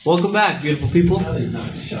Welcome back, beautiful people.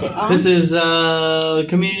 This is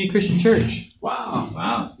Community Christian Church.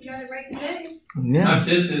 Wow. You got it right today. Yeah. Not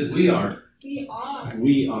this is, we are. We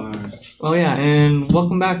are. Oh yeah, and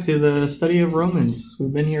welcome back to the study of Romans.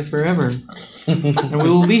 We've been here forever. And we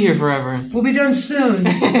will be here forever. We'll be done soon.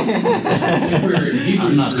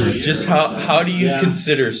 I'm not sure. Just how do you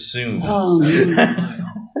consider soon? Soon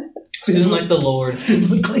like the Lord.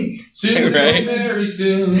 Soon, Right? very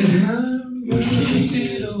soon. I'm gonna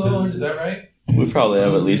see the Lord. Is that right? We probably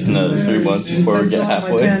have at least another 3 months before we get My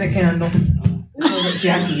halfway. panic handle.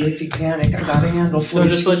 Jackie, if you panic, I got a handle for So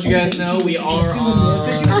just to let you guys know, we are on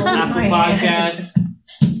Apple Podcasts,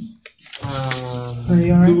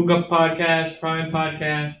 Google Podcast, Prime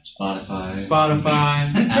Podcast,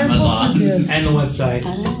 Spotify, Amazon, and the website.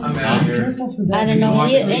 I'm out here. I don't know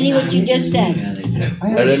any what you just said.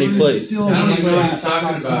 At any place. I don't even know what he's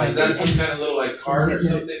talking about. Is that some kind of little like card or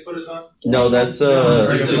something they put us on? No, that's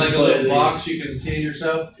Or is it like a little box you can see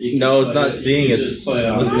yourself? No, it's not seeing, it's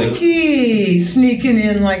listening. Mikey, sneaking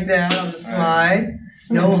in like that on the slide.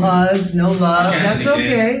 No hugs, no love. That's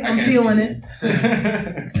okay. I'm feeling it.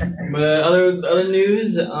 But other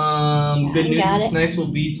news, good news nights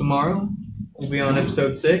will be tomorrow. We'll be on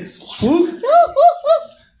episode 6.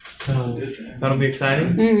 So that'll be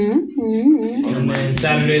exciting. And then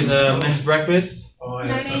Saturday's men's breakfast. Oh, 9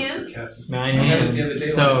 a.m.? 9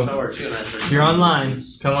 a.m. So if you're online,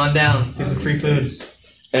 come on down. Get some free food.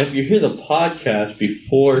 And if you hear the podcast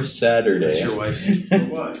before Saturday, That's your wife.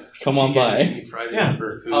 come on by. Yeah.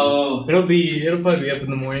 Oh. It'll probably be up in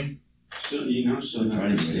the morning. So, she'll try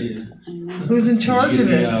to see it. Who's in charge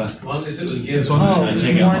of it? As long as it was given. Oh, I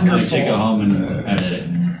take it wonderful. home and edit it.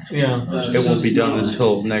 Yeah. It won't be done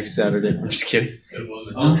until next Saturday. I'm just kidding.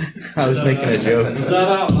 Oh, I was making a joke. is that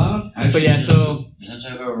out loud? But yeah, so Since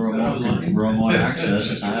I've ever remote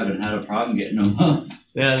access, I haven't had a problem getting them up.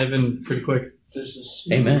 yeah, they've been pretty quick.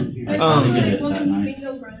 Amen. Women's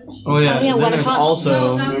bingo brunch. Oh yeah, Oh, yeah, then what there's o'clock?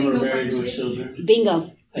 also No, not bingo brunch.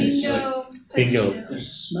 Bingo. Bingo.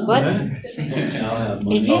 What?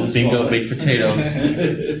 Is it? Bingo baked potatoes.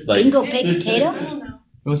 Like, Bingo baked I potato? don't know.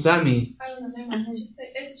 what's that mean? I don't know. Never mind. It's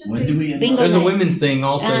just When do we end Bingo. There's a night. women's thing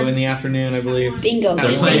also Uh-huh. in the afternoon, I believe. Bingo. Yeah,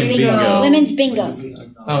 Just we're say playing bingo. bingo. Women's bingo.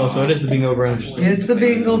 Oh, so it is the bingo brunch. It's a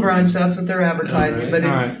bingo brunch. That's what they're advertising. But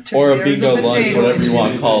it's or a there's bingo lunch, potato whatever you issue.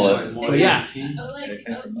 want to call it. But yeah. baked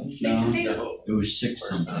potato. It was 6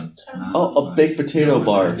 something. Oh, a baked potato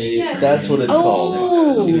bar. Yeah. That's what it's called.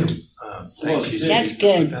 Oh, that's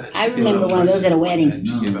good. I remember one of those at a wedding.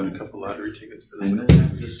 She gave out a couple lottery tickets for the I know. wedding.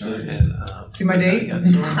 And, See my date?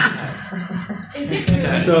 Is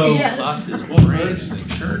it? So Yes. lost this brains in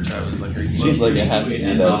church. I was like, are you She's like, it has to be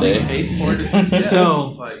that day. paid for it. Yeah. So-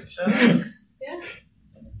 It's like, shut up.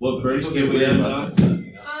 What verse Okay, did we we end have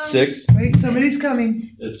on? 6. Wait, somebody's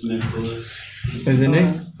coming. It's Nicholas. is it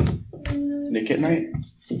Nick? Nick at night.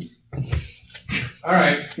 All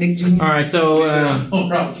right. Nick Jr. All right, so No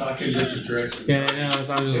problem talking in different directions. yeah, no,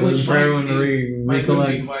 so I'm It just was waiting for everyone to Mike would be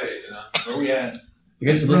recollect. quiet, you know. Where we at? You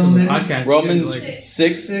guys should listen to the Romans. podcast. Romans Like,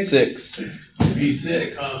 6:6. Be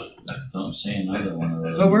sick, huh? Don't say another one of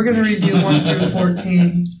those. But we're going to review 1 through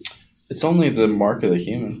 14. It's only the mark of the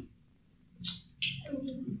human.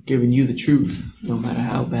 giving you the truth, no matter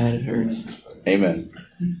how bad it hurts. Amen.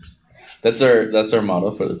 That's our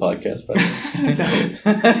motto for the podcast, by the way.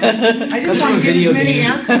 I just want to get as many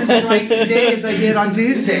answers right today as I did on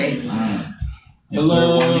Tuesday. Hello,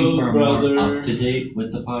 Hello, wanting for brother. more up to date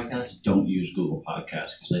with the podcast, don't use Google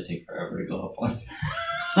Podcasts because they take forever to go up on.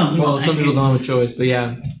 Well, some people don't have a choice, but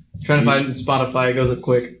yeah, trying to find Spotify, it goes up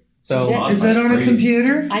quick. So Is that on a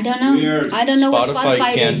computer? I don't know. I don't know what Spotify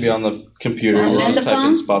Spotify can't is. be on the computer. You And just the type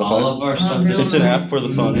in phone? All Spotify. of our stuff really? It's an app for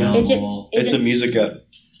the phone. Yeah. Is it? available. It's a music app.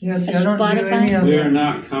 Yes, I don't do Spotify? any of We are them.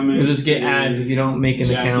 not coming. you'll just get ads if you don't make an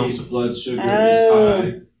Jackie's account. blood sugar Oh. is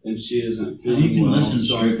high, and she isn't You feeling can well, listen so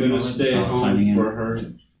straight I'm from gonna the stay website, signing home in. for her.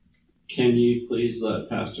 Can you please let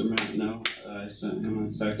Pastor Matt know? I sent him a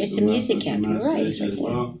text. It's and a music message app, you're right, message it's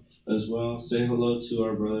right as well. Say hello to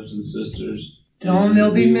our brothers and sisters. Tell them they'll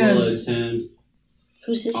be We will missed. attend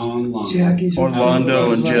Who's this? online. Jackie's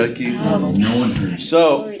Orlando and Jackie. Oh, No one heard it.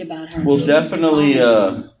 So worried about her. we'll definitely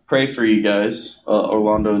pray for you guys.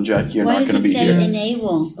 Orlando and Jackie are What not does going to it be say here.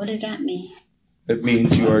 enable? What does that mean? It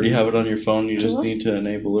means you already have it on your phone. You just What? need to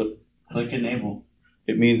enable it. Click enable.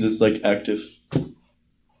 It means it's like active.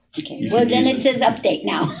 Okay. You Well, can then use it says update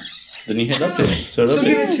now. Then you hit update. So it'll So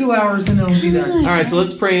give it 2 hours and it'll be done. All right, so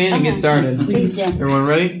let's pray in and get started. Please do. Everyone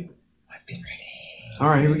ready? I've been ready. All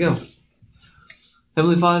right, here we go.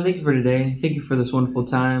 Heavenly Father, thank you for today. Thank you for this wonderful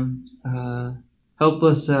time. Help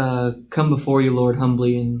us come before you, Lord,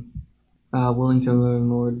 humbly and willing to learn,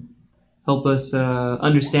 Lord. Help us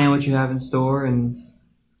understand what you have in store and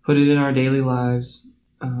put it in our daily lives.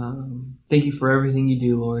 Thank you for everything you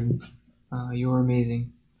do, Lord. You are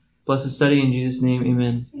amazing. Bless the study in Jesus' name.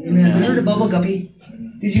 Amen. Amen. I heard a bubble guppy.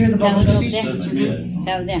 Did you hear the That bubble was over guppy? there. That's good.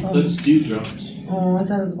 That was there. Let's do drums. Oh, I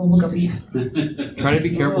thought it was a bubble guppy. Try to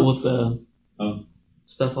be careful with the Oh.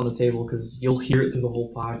 stuff on the table because you'll hear it through the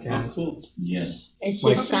whole podcast. Cool. Yes. It's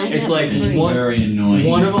Like, just sign it's up like It's free. one- very annoying.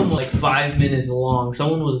 One of them like 5 minutes long.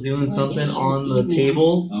 Someone was doing something on the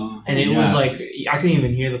table, and it was Yeah. like I couldn't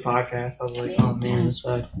even hear the podcast. I was like, oh man, this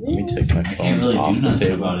sucks. Let me take my I can't phones really off do the nothing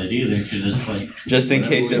table. about it either because it's like Just in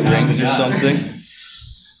case it whatever we rings or got. something.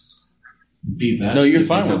 Be best. No, you're if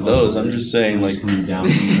fine you with have those. a- I'm just saying, like- coming down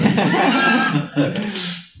from the-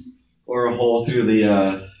 or a hole through the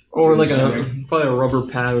Or like probably a rubber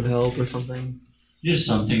pad would help or something. just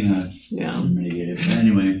something to Yeah. mitigate it. But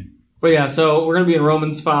anyway, But yeah, so we're gonna be in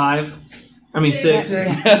Romans 5. I mean 6.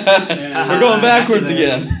 Six. We're going backwards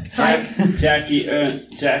again.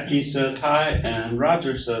 Jackie says hi, and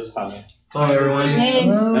Roger says hi. Hello everyone. Hey,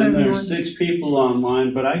 Hello, And everyone. there's 6 people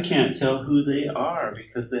online, but I can't tell who they are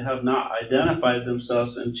because they have not identified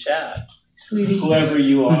themselves in chat. Sweetie. Whoever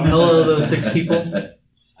you are. Hello those 6 people.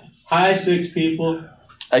 Hi, 6 people.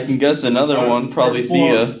 I can guess another one, probably Or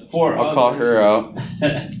Thea. four I'll call others. her out.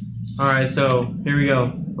 Alright, so here we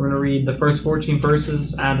go. We're gonna read the first 14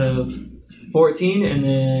 verses out of 14 and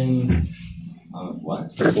then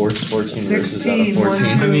What? 14 verses out of 16, 14.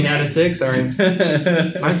 I mean out of 6, sorry.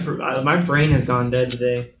 My brain has gone dead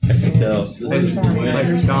today. I can tell. It's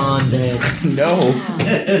like gone dead. No.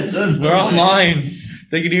 We're online.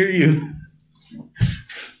 They can hear you.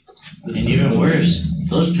 and even worse,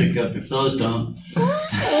 those pick up if those don't.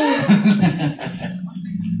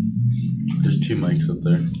 There's 2 mics up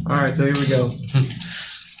there. Alright, so here we go.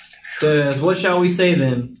 Says, what shall we say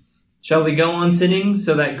then? Shall we go on sinning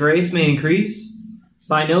so that grace may increase?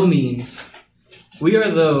 By no means. We are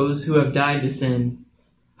those who have died to sin.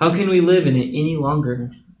 How can we live in it any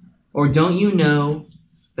longer? Or don't you know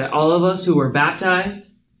that all of us who were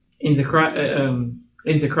baptized into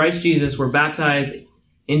Christ Jesus were baptized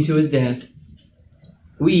into his death?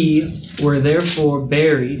 We were therefore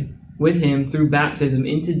buried with him through baptism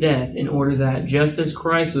into death, in order that, just as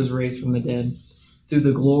Christ was raised from the dead, through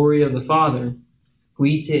the glory of the Father,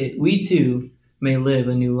 we too may live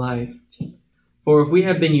a new life. For if we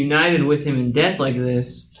have been united with him in death like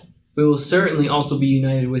this, we will certainly also be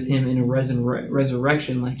united with him in a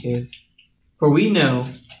resurrection like his. For we know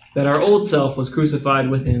that our old self was crucified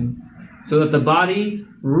with him, so that the body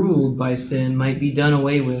ruled by sin might be done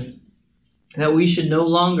away with, that we should no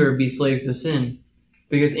longer be slaves to sin,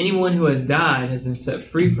 because anyone who has died has been set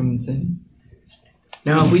free from sin.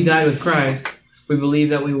 Now if we died with Christ, we believe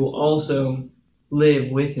that we will also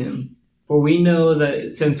live with him. For we know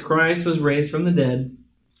that since Christ was raised from the dead,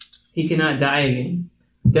 he cannot die again.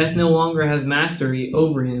 Death no longer has mastery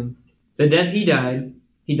over him. The death he died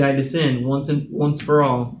to sin once for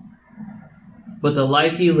all. But the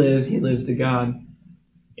life he lives to God.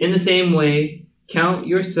 In the same way, count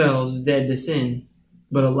yourselves dead to sin,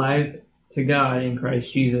 but alive to God in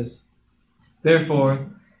Christ Jesus. Therefore,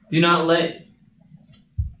 do not let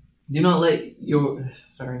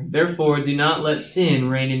sin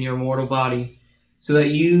reign in your mortal body, so that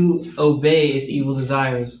you obey its evil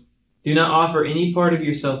desires. Do not offer any part of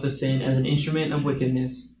yourself to sin as an instrument of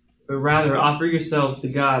wickedness, but rather offer yourselves to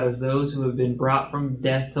God as those who have been brought from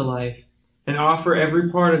death to life, and offer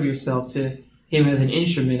every part of yourself to him as an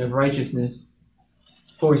instrument of righteousness.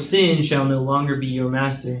 For sin shall no longer be your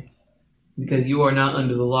master, because you are not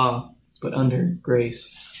under the law, but under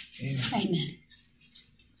grace. amen.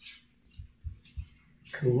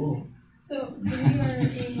 Cool. So we are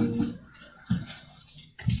in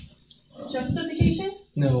justification?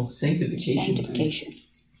 No, sanctification. Sanctification.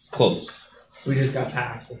 Close. We just got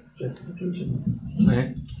past justification.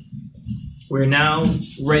 Right? We're now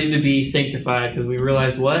ready to be sanctified because we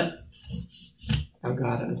realized what? How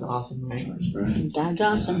God is awesome, right? God's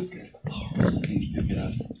awesome.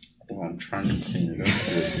 Oh, I'm trying to clean it up.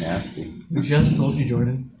 It's nasty. We just told you,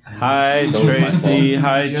 Jordan. Hi, It's always my Tracy. fault.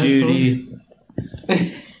 Hi, Just Judy.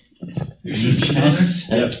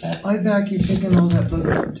 Yep. I back you picking all that book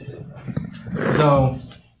up. So,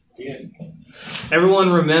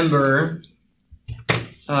 everyone remember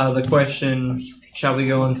the question, shall we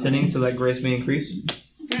go on sinning so that grace may increase? Do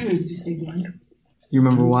Did you stay blind? you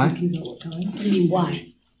remember why? What do you mean,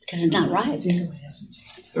 why? Because it's not right.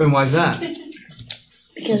 And why is that?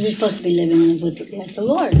 Because we're supposed to be living with like the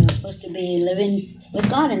Lord. We're supposed to be living with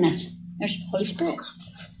God in us. There's the Holy Spirit.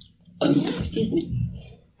 Excuse me.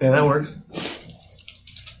 Yeah, that works.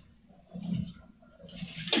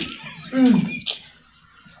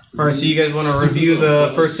 All right, so you guys want to review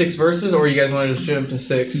the first 6 verses, or you guys want to just jump to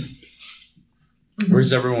 6?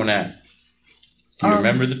 Where's everyone at? Do you Um,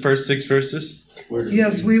 remember the first 6 verses?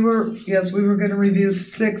 Yes, we were going to review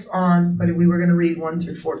 6 on, but we were going to read 1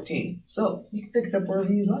 through 14. So you can pick it up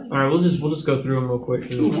wherever you like. All right, we'll just go through them real quick,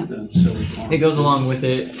 'cause it goes along with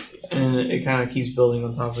it, and it kind of keeps building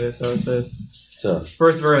on top of it. So it says, So,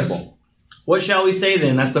 first verse. What shall we say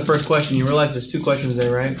then? That's the first question. You realize there's 2 questions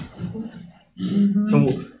there, right? Mm-hmm.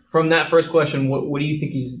 And from that first question, what do you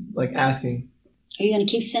think he's like asking? Are you going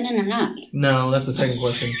to keep sinning or not? No, that's the second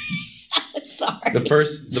question. Sorry.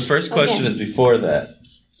 the first question is before that.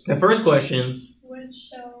 The first question, What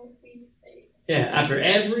shall we say? yeah, after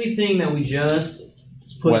everything that we just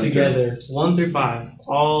put Went through. together, 1 through 5,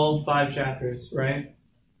 all 5 chapters, right?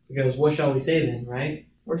 Because what shall we say then, right?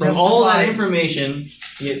 We're From all that justified. information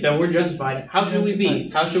that we're justified, how should we be?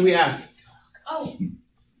 How should we act? Oh,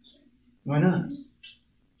 Why not?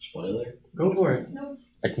 Spoiler. Go for it. no.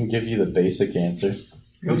 I can give you the basic answer.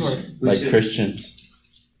 Go for it. We Like should, Christians.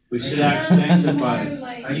 we should act sanctified.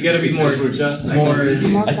 You gotta be more, Because we're just more.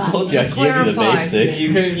 More I God. told you I gave you the Clarify. basic.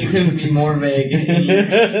 You couldn't be more vague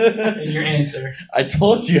in your answer. I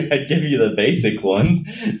told you I'd give you the basic one.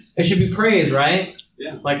 It should be praise, right?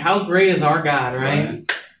 Yeah. Like how great is our God, right?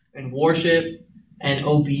 And worship and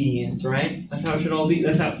obedience, right? That's how it should all be.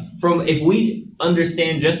 That's how if we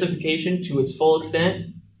understand justification to its full extent,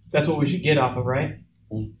 that's what we should get off of, right?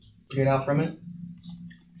 Get out from it.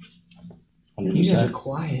 You guys are 100%.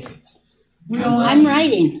 quiet. I'm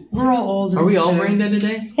writing. We're all old. Are we all brain dead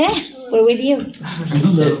today? Yeah, we're with you. It's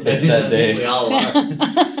that day. We all are.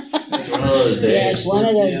 It's one of those days. Yeah, it's one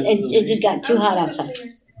of those. It just got too hot outside.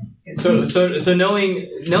 So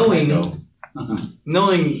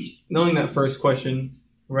knowing that first question,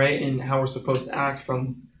 right, and how we're supposed to act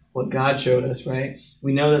from what God showed us, right?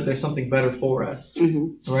 We know that there's something better for us,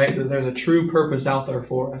 right? That there's a true purpose out there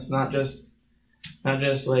for us, not just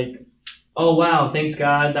like, oh wow, thanks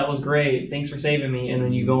God, that was great, thanks for saving me, and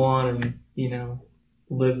then you go on and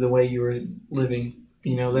live the way you were living.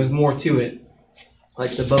 There's more to it,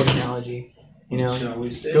 like the boat analogy. Shall we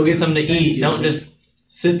say? Go get something to eat. Don't just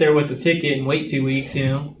sit there with the ticket and wait 2 weeks.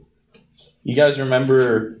 You guys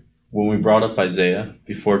remember when we brought up Isaiah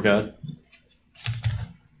before God?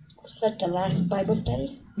 Was that the last Bible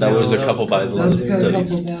study? That No, was a that couple was a Bible That's got a studies.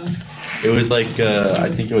 couple down. It was like I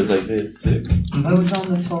think it was Isaiah 6. I was on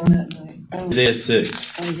the phone that night. Isaiah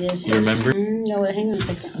 6. Oh, is this? You remember? No, hang on a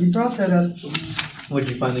second. You brought that up. What'd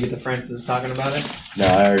you finally get to Francis talking about it? No,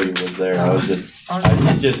 I already was there. I was just On-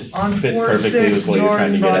 it just On fits 4-6, perfectly with what you're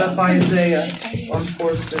trying to Jordan get brought up at. Isaiah on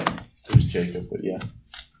 4-6. It was Jacob, but yeah.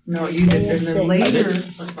 No, you did. And then Isaiah later,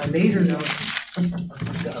 my later notes. Got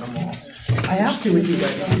them all. I have to with you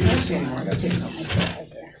guys. I don't have anymore. I gotta take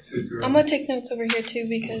notes. Good girl. I'm gonna take notes over here too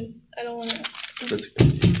because I don't want to That's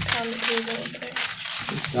pound the table.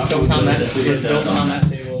 Okay. Don't pound that. Don't pound that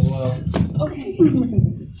table as well. Okay.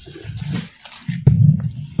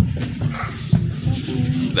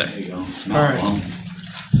 There you go. All right.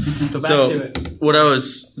 So back So- to it. what I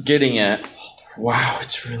was getting at. Wow,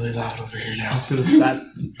 it's really loud over here now.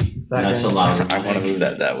 That's That's a lot. I want to move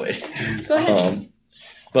that way. Go ahead.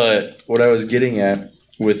 But what I was getting at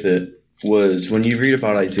with it was when you read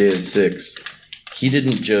about Isaiah 6, he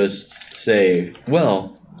didn't just say,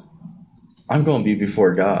 well, I'm going to be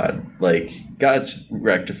before God. Like, God's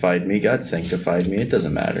rectified me, God sanctified me, it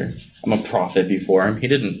doesn't matter. I'm a prophet before him. He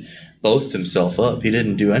didn't boast himself up, he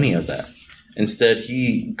didn't do any of that. Instead,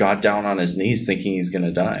 he got down on his knees thinking he's going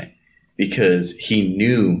to die because he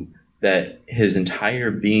knew that his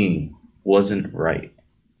entire being wasn't right.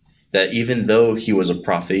 That even though he was a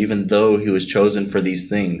prophet, even though he was chosen for these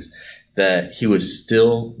things, that he was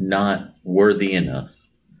still not worthy enough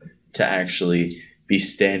to actually be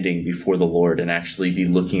standing before the Lord and actually be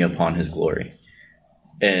looking upon his glory.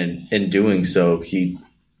 And in doing so, he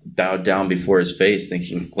bowed down before his face,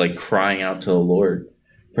 thinking, like crying out to the Lord,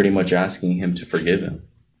 pretty much asking him to forgive him.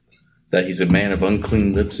 That he's a man of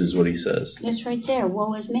unclean lips is what he says. It's right there.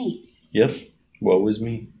 Woe is me. Yep. Woe is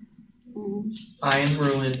me. I am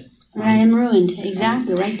ruined. I am ruined.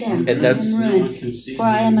 Exactly, right there. And that's- I am ruined. For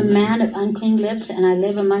I am a man of unclean lips, and I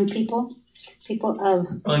live among people of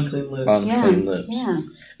Unclean lips. Unclean lips. yeah.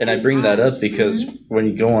 And I bring that up because when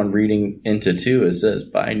you go on reading into 2, it says,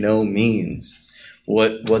 by no means.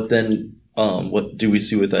 What then, what do we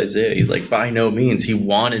see with Isaiah? He's like, by no means. He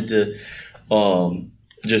wanted to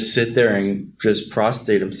just sit there and just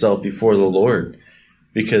prostrate himself before the Lord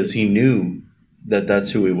because he knew that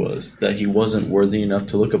that's who he was, that he wasn't worthy enough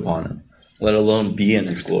to look upon him, let alone be in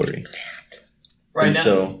his glory. Right And now.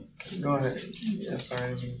 so Go ahead. Yeah, sorry, I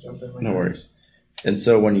didn't mean to jump in. No worries. And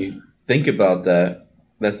so when you think about that,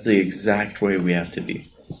 that's the exact way we have to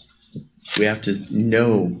be. We have to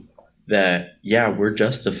know that, yeah, we're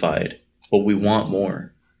justified, but we want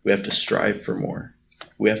more. We have to strive for more.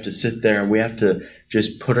 We have to sit there and we have to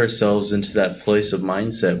just put ourselves into that place of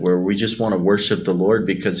mindset where we just want to worship the Lord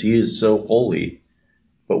because He is so holy,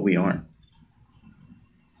 but we aren't.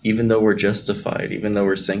 Even though we're justified, even though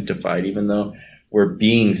we're sanctified, even though we're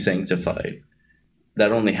being sanctified,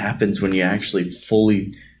 that only happens when you actually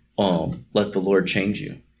fully let the Lord change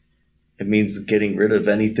you. It means getting rid of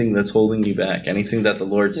anything that's holding you back, anything that the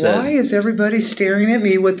Lord says. Why is everybody staring at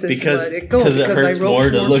me with this? Because let it go? it hurts more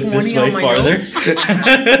to look this way farther.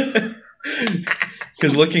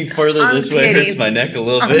 Because looking further I'm this way kidding. hurts my neck a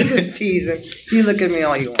little I'm bit. just teasing. You look at me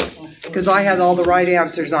all you want. Because I had all the right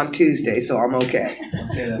answers on Tuesday, so I'm okay.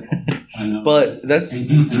 I know. But that's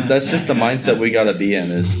just the mindset we gotta be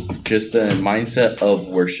in, is just a mindset of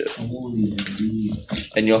worship.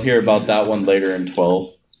 And you'll hear about that one later in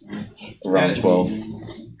 12. Around 12.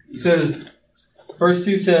 It says, verse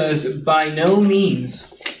 2 says, by no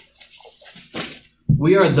means.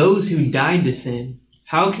 We are those who died to sin.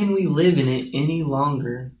 How can we live in it any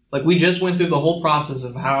longer? Like, we just went through the whole process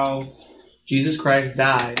of how Jesus Christ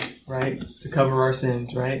died, right? To cover our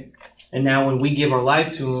sins, right? And now when we give our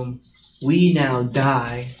life to Him, we now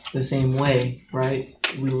die the same way, right?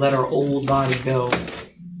 We let our old body go,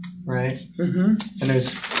 right? Mm-hmm. And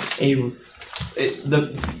there's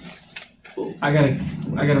I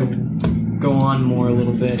gotta go on more a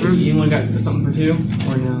little bit. Anyone got something for 2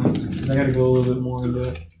 or no? 'Cause I gotta go a little bit more into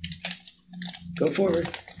it. Go forward.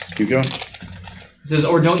 Keep going. It says,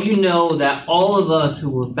 or don't you know that all of us who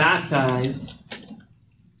were baptized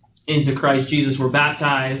into Christ Jesus were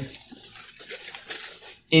baptized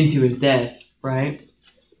into His death, right?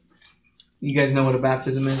 You guys know what a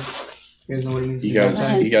baptism is? You guys know what it means to You be guys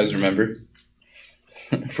baptized? remember?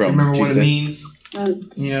 From Remember what it Tuesday? means?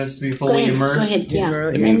 You know, it's to be fully immersed. Go ahead, yeah.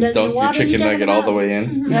 It means And the dunk your water you chicken talking nugget all the about? way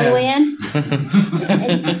in. All the way in?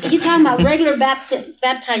 And you talking about regular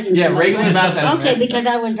baptizing? Yeah, somebody, regular right? baptizing. Okay, right? because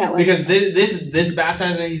I was that way. Because this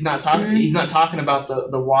baptizing, he's not talking. Mhm. He's not talking about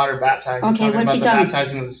the water baptizing. He's Okay, talking what's about he the talking-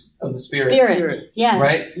 baptizing of the Spirit. Spirit. Yes.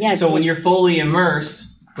 Right? Yes. So when yes. you're fully immersed,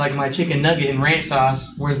 like my chicken nugget in ranch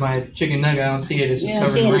sauce, where's my chicken nugget? I don't see it. It's just you don't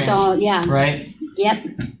covered see in it, ranch. it's all, yeah. Right? Yep.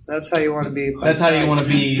 That's how you want to be. That's how you want to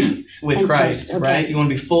be with In Christ, Christ, okay. right? You want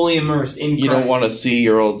to be fully immersed in Christ. You don't want to see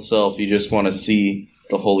your old self. You just want to see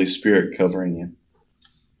the Holy Spirit covering you.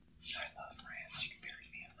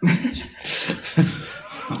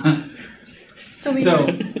 So we So-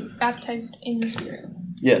 were baptized in the Spirit.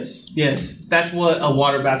 Yes. Yes, that's what a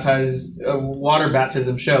water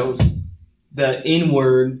baptism shows. The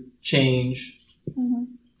inward change Mm-hmm.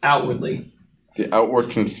 outwardly. The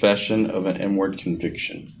outward confession of an inward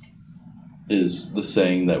conviction is the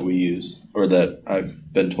saying that we use, or that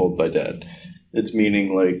I've been told by Dad. It's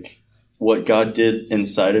meaning like what God did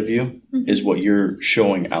inside of you is what you're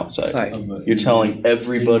showing outside. You're telling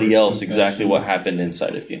everybody else exactly what happened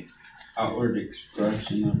inside of you. Outward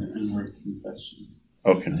expression of an inward confession.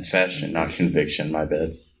 Oh, confession, not conviction. My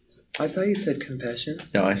bad. I thought you said confession.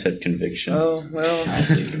 No, I said conviction. Oh, well, I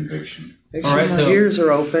say conviction. make All sure right, my so- ears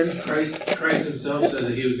are open. Christ Himself said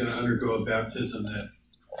that He was going to undergo a baptism that,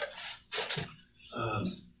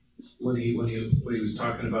 what he was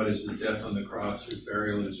talking about is His death on the cross, His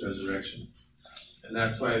burial, and His resurrection, and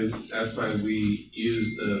that's why we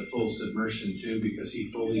use the full submersion too, because He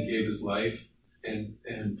fully gave His life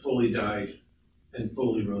and fully died and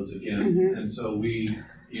fully rose again, Mhm. and so we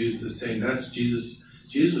use the same. That's Jesus.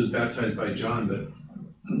 Jesus was baptized by John, but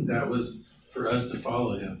that was for us to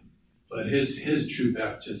follow Him. But his true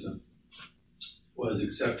baptism was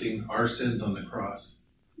accepting our sins on the cross,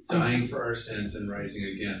 dying for our sins and rising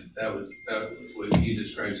again. That was what He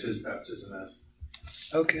describes His baptism as.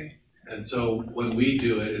 Okay. And so when we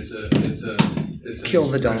do it, it's an Kill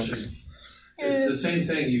the expression. dogs. It's the same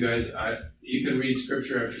thing, you guys. You can read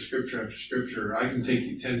scripture after scripture after scripture. I can take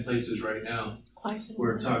you 10 places right now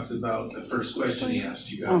where it talks about the first question He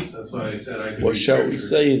asked you guys. That's why I said I could What read shall we scripture.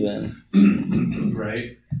 say then?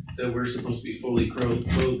 Right? That we're supposed to be fully clothed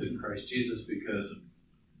in Christ Jesus because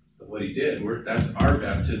of what He did. That's our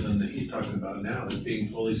baptism that He's talking about now, is being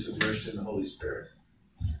fully submerged in the Holy Spirit.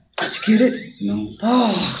 Did you get it? No.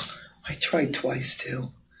 Oh, I tried twice too.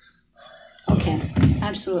 So, Okay,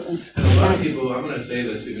 absolutely. And a lot of people, I'm going to say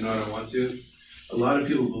this even though I don't want to, a lot of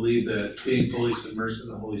people believe that being fully submerged in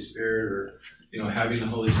the Holy Spirit, or having the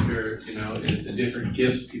Holy Spirit, is the different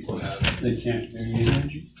gifts people have. They can't hear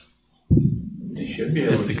you. They should be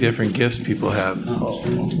It's able the to. different gifts people have. Oh.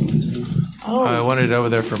 Oh, I wanted it over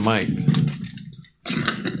there for Mike.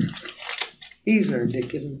 He's earned it.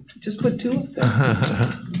 Give him, just put 2 up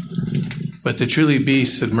there. But to truly be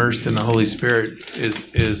submersed in the Holy Spirit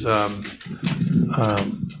is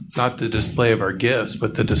not the display of our gifts,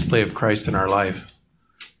 but the display of Christ in our life.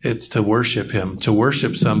 It's to worship Him. To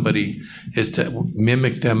worship somebody is to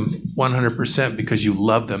mimic them 100% because you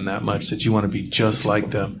love them that much that you want to be just like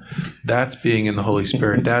them. That's being in the Holy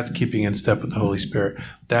Spirit. That's keeping in step with the Holy Spirit.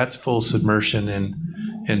 That's full submersion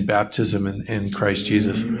in baptism in Christ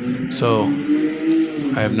Jesus. So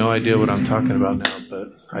I have no idea what I'm talking about now, but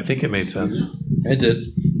I think it made sense. It did.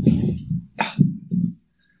 I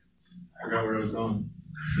forgot where I was going.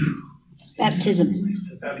 baptism.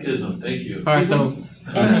 Baptism, thank you. All right, so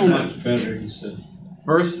Amen. Much better, he said.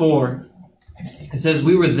 verse 4, it says,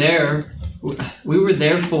 we were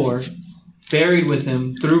therefore buried with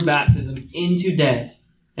him through baptism into death,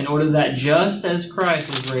 in order that just as Christ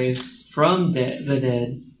was raised from the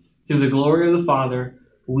dead through the glory of the Father,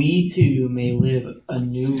 we too may live a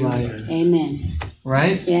new life. Amen.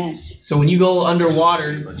 Right? Yes. So when you go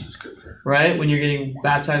underwater, Bunch of scripture. right, when you're getting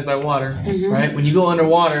baptized by water, Mhm. right, when you go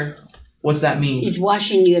underwater, what's that mean? It's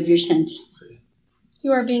washing you of your sins.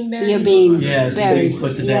 You are being buried. You're being Yes, buried. being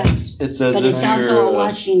put to death. Yes. It's as But if it's also a you're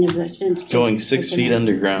washing of the sins. too. going 6 feet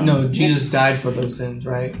underground. No, Jesus died for those sins,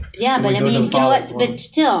 right? Yeah, When but we I go to mean, the you know what? Father, But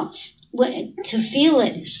still, to feel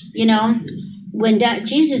it, you know, when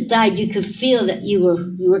Jesus died, you could feel that you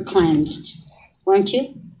were cleansed, weren't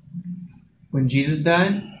you? When Jesus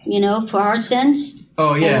died? You know, for our sins.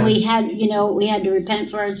 Oh, yeah. And we had to repent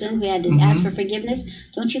for our sins. We had to ask for forgiveness.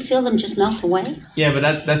 Don't you feel them just melt away? Yeah,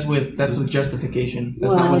 but that's with justification.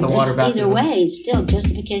 That's not with the water it's baptism. either way, it's still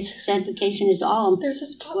justification, sanctification is all. There's a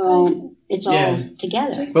spotlight. Well, it's all Yeah.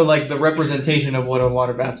 together. But like the representation of what a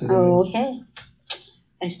water baptism Oh, is. okay.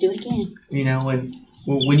 Let's do it again. You know,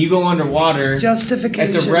 when you go underwater,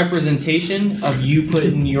 Justification. it's a representation of you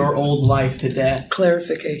putting your old life to death,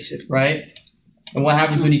 Clarification. right? And what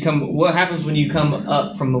happens when you come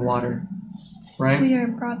up from the water, right? We are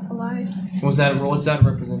brought to life. What's that a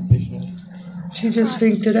representation of? She just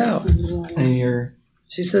finked it out. And you're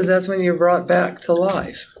She says that's when you're brought back to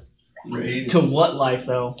life. to what life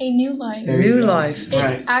though? A new life. There you New go. life. It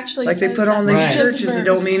Right. actually Like they says put on that these Right. churches that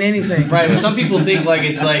don't mean anything. Right, but some people think like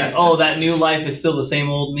it's like, oh, that new life is still the same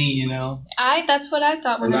old me, you know? That's what I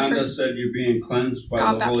thought when I Rolanda first said you're being cleansed by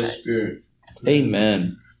got the Holy baptized. Spirit.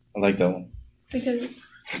 Amen. I like that one. because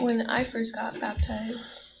when I first got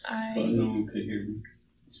baptized, But I no one could hear me.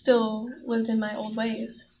 still was in my old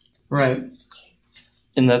ways. Right.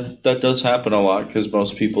 And that does happen a lot because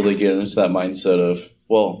most people, they get into that mindset of,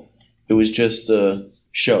 well, it was just a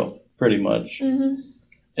show, pretty much. Mm-hmm.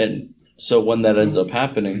 And so when that ends up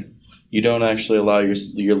happening, you don't actually allow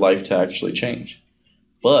your life to actually change.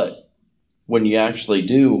 But when you actually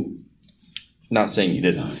do, not saying you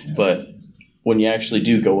didn't, but when you actually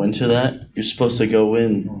do go into that, you're supposed to go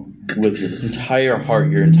in with your entire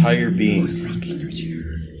heart, your entire being.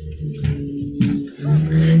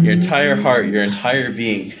 Your entire heart, your entire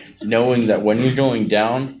being, knowing that when you're going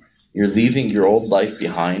down, you're leaving your old life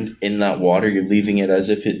behind in that water. You're leaving it as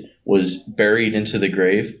if it was buried into the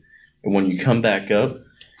grave. And when you come back up,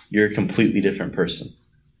 you're a completely different person.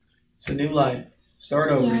 It's a new life.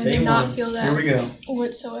 Start over. Yeah, I Day did not one. feel that. Here we go.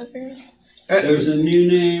 Whatsoever. There's a new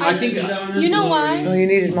name. I think- You know why? Oh, you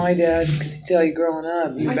needed my dad because he'd tell you growing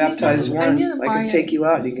up, you I baptized think- I once, knew the I bio. could take you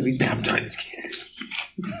out and you could be baptized again.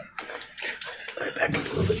 Back up a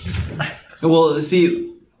little bit. Well,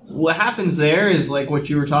 see, what happens there is like what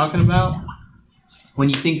you were talking about. When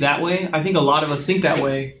you think that way, I think a lot of us think that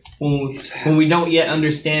way when we don't yet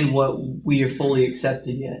understand what we are fully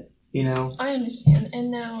accepted yet. You know? I understand,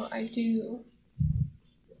 and now I do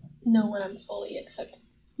know when I'm fully accepted.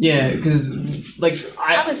 Yeah, because like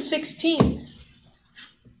I was 16.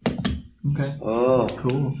 Okay. Oh.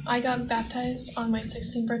 Cool. I got baptized on my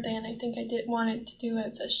 16th birthday, and I think I wanted to do it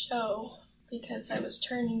as a show because I was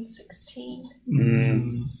turning 16.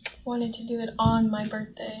 Wanted to do it on my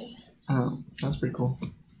birthday. Oh, that's pretty cool.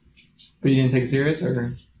 But you didn't take it serious,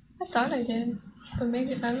 or? I thought I did, but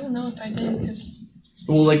maybe I don't know if I did because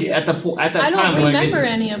Well, like at that I time, don't when remember I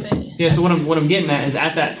get, any of it. yeah. So what I'm getting at is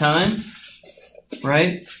at that time,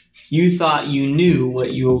 right? You thought you knew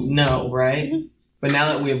what you know, right? Mhm. But now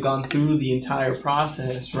that we have gone through the entire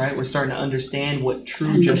process, right, we're starting to understand what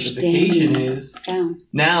true justification is. Yeah.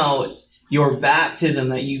 Now, your baptism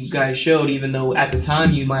that you guys showed, even though at the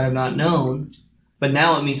time you might have not known, but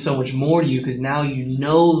now it means so much more to you because now you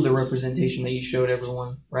know the representation that you showed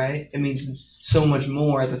everyone, right? It means so much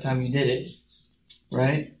more at the time you did it,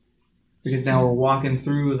 right? Because now we're walking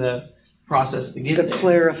through the process to get The there.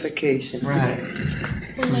 clarification. Right.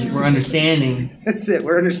 We're understanding. That's it.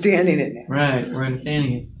 We're understanding it now. Right. We're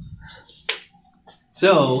understanding it.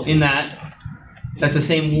 So, in that's the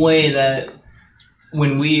same way that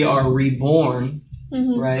when we are reborn,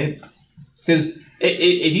 right? Because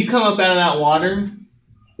if you come up out of that water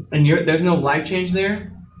and there's no life change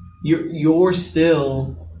there, you're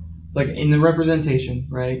still like in the representation,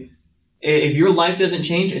 right? If your life doesn't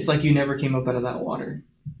change, it's like you never came up out of that water,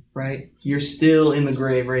 right? You're still in the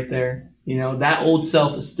grave right there. You know, that old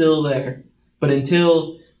self is still there. But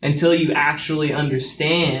until you actually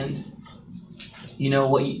understand, you know,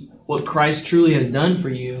 what Christ truly has done for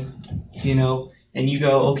you, you know, and you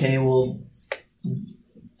go, okay, well,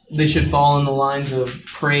 this should fall in the lines of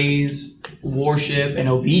praise, worship, and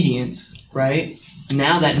obedience, right?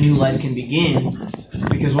 Now that new life can begin,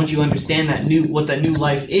 because once you understand what that new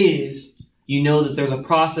life is, you know that there's a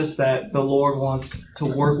process that the Lord wants to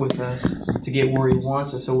work with us to get where He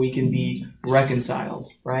wants us, so we can be reconciled,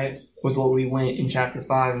 right, with what we went in chapter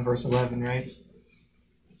 5 and verse 11, right?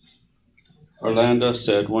 Orlando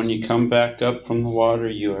said, when you come back up from the water,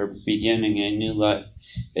 you are beginning a new life,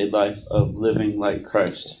 a life of living like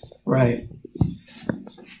Christ. Right.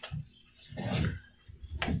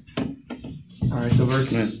 All right, so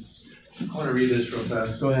verse... I want to read this real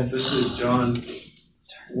fast. Go ahead. This is John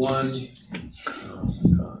 1. Oh,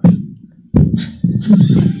 gosh.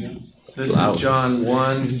 This is John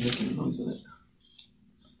 1.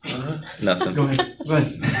 Nothing. Go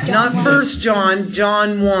ahead. Not First John,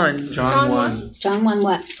 John 1. John 1. John 1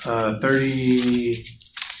 what? 30.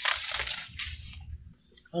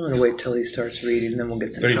 I'm going to wait till he starts reading, then we'll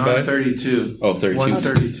get to 35? John 32. Oh, 32.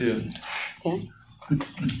 132. Okay.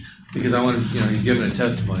 Because I want to, he's giving a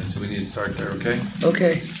testimony, so we need to start there, okay?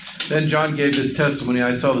 Okay. Then John gave this testimony.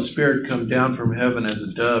 I saw the Spirit come down from heaven as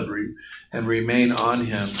a dove and remain on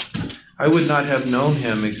him. I would not have known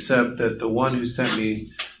him except that the one who sent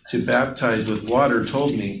me to baptize with water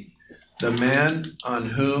told me, the man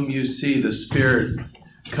on whom you see the Spirit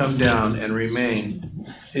come down and remain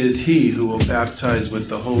is he who will baptize with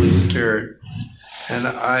the Holy Spirit. And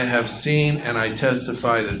I have seen and I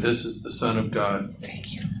testify that this is the Son of God.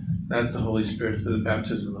 Thank you. That's the Holy Spirit, the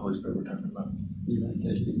baptism of the Holy Spirit we're talking about.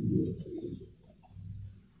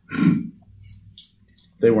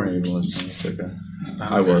 They weren't even listening. It's okay.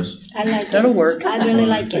 I was. I like it. That'll work. I really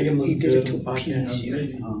like it. He did it to appease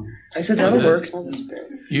you. I said that'll work. Holy Spirit.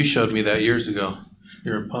 You showed me that years ago.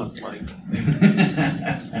 You're a punk, Mike.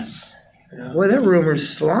 Boy, that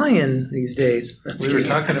rumor's flying these days. We were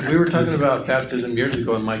talking about baptism years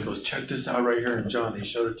ago, and Mike goes, "Check this out right here." And John, he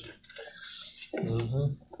showed it to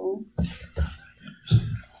me. Cool.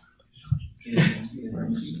 A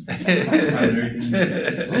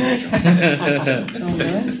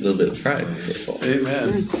little bit of pride.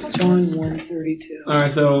 Amen. John 1:32. All right,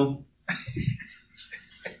 so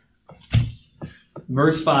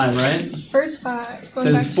verse 5, right? Verse 5.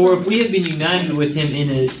 Going back Says, to "For if we have been united with him in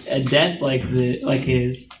a death like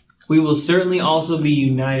his, we will certainly also be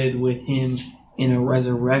united with him in a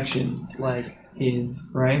resurrection like his."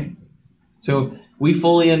 Right? So we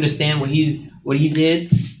fully understand what he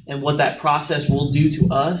did and what that process will do to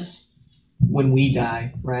us when we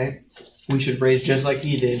die. Right? We should raise just like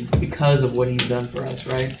he did because of what he's done for us.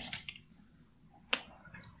 Right?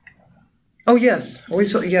 Oh, yes.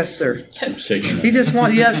 Always, yes, sir. I'm shaking. He just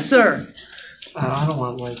wants, yes, sir. I don't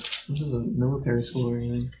want, this is a military school or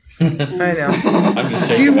anything. I know. I'm just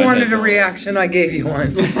shaking You my wanted head. a reaction, I gave you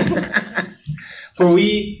one. For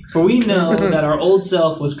we know that our old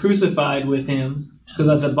self was crucified with him, so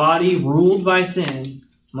that the body ruled by sin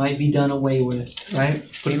might be done away with. Right?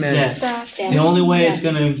 Put it to Amen. death. that. It's the only way it's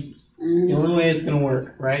Yes. gonna. Mhm. The only way it's gonna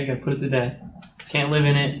work. Right? You gotta put it to death. Can't live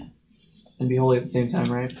in it and be holy at the same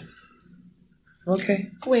time. Right?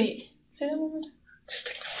 Okay. Wait, say that one more time.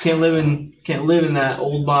 Can't live in that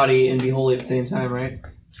old body and be holy at the same time. Right?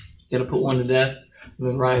 You gotta put one to death and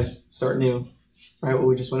then rise, start new. Right? What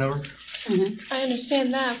we just went over. I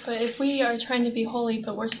understand that, but if we are trying to be holy,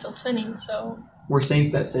 but we're still sinning, so We're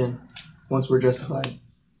saints that sin. Once we're justified.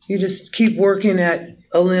 You just keep working at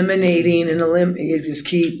eliminating and you just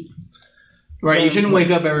keep. Right, you shouldn't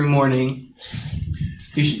wake up every morning.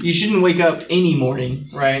 You shouldn't wake up any morning,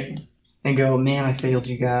 right? And go, man, I failed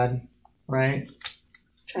you, God. Right?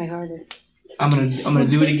 Try harder. I'm gonna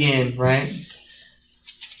do it again, right?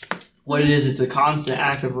 What it is, it's a constant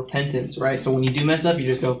act of repentance, right? So when you do mess up, you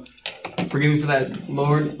just go, forgive me for that,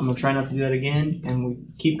 Lord. I'm gonna try not to do that again, and we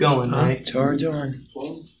keep going, right? Charge on.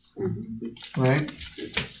 Right?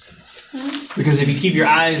 Because if you keep your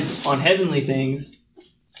eyes on heavenly things,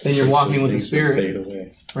 then you're walking with the Things will fade Spirit,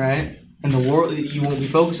 away. right? And the world, you won't be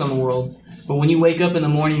focused on the world. But when you wake up in the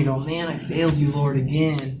morning, you go, man, I failed you, Lord,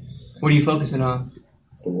 again. What are you focusing on?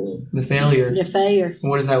 The failure. The failure.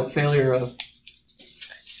 What is that failure of?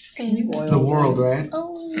 The world, right?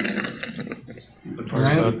 Oh. The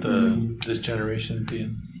part about this generation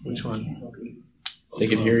being which one? They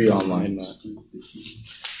can hear you online, Matt.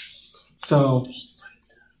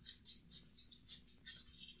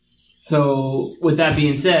 So with that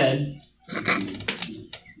being said,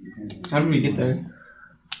 how did we get there?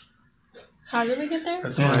 How did we get there?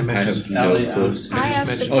 That's what I I mentioned. have no clue. I asked a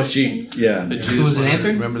mentioned- Oh, she, question. yeah. The So was it one,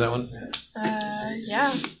 answered? Remember that one?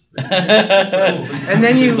 Yeah. And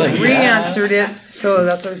then you Like, re-answered it, so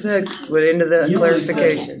that's what I said. Went into the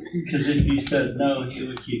clarification. Because if he said no, he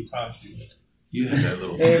would keep talking. You had that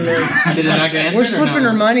little. Amen. Did it not get answered? We're or slipping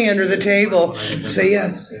no? her money under the table. Say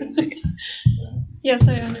yes. Yes,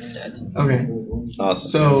 I understood. Okay.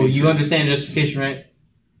 Awesome. So you understand justification, right?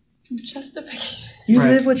 Justification. You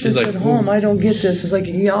Right. live with She's this like, at home. I don't get this. It's like,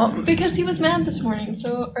 yeah. Because he was mad this morning,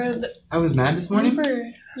 so I was mad this morning.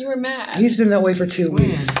 you were mad. He's been that way for 2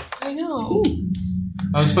 When? weeks. I know.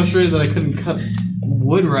 I was frustrated that I couldn't cut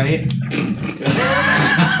wood right.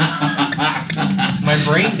 My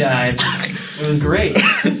brain died. It was great.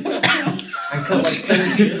 I cut like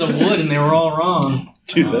 7 pieces of wood and they were all wrong.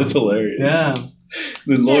 Dude, that's hilarious. Yeah.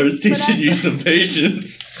 The Lord's but teaching I- you some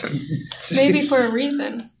patience. Maybe for a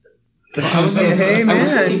reason. I was, Hey, I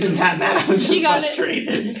wasn't man. even that mad. I was She just got it.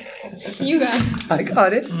 frustrated. You got it. I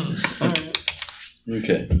got it.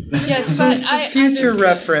 Okay. Yes, So but it's I a future understood.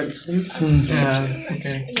 reference. Yeah.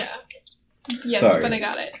 Okay. Yeah. Yes, Sorry. but I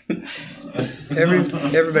got it.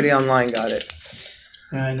 Everybody online got it.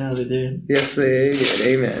 I know they did. Yes, they did.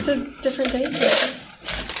 Amen. It's a different day today.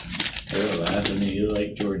 You're laughing at you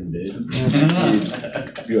like Jordan did.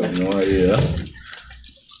 You have no idea.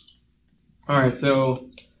 All right. So,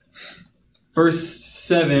 verse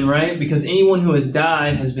 7, right? Because anyone who has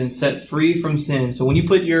died has been set free from sin. So when you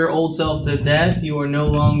put your old self to death, you are no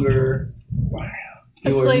longer. A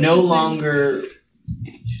You are slave no to sin. longer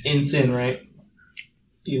in sin, right?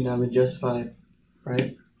 You've now been justified,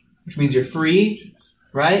 right? Which means you're free,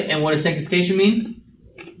 right? And what does sanctification mean?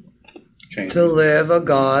 Change. To live a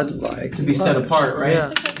God-like To be set life. apart, right?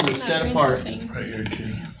 Yeah. It's like To be that set Francis apart. sings. Right here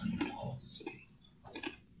too.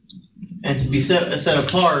 And to be set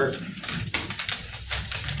apart.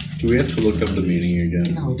 Do we have to look up the meaning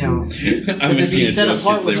again? No, we don't. I'm But to be making set a joke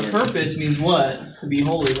apart 'cause with they a weren't- purpose means what? To be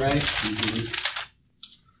holy, right?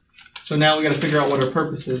 So now we got to figure out what our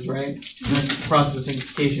purpose is, right? And that's what the process of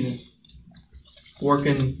sanctification is.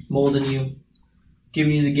 Working, molding you,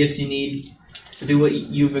 giving you the gifts you need to do what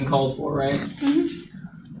you've been called for, right?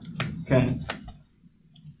 Okay.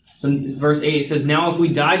 So in verse 8 says, now if we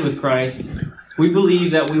died with Christ, we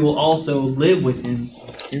believe that we will also live with him.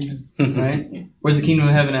 Right? Where's the kingdom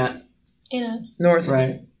of heaven at? In us. North.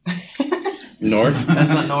 Right. North? That's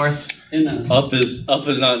not north. In us. Up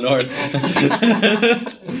is not north.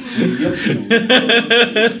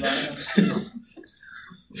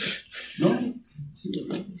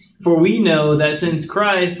 For we know that since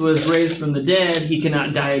Christ was raised from the dead, he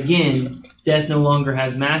cannot die again. Death no longer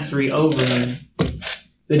has mastery over him.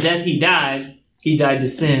 The death he died to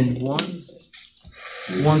sin once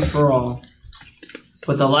for all.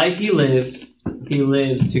 But the life he lives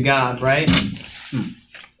to God, right?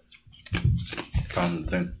 Found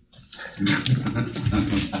the thing.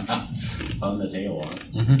 On the tail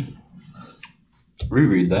one.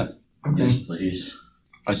 Reread that. Yes, please.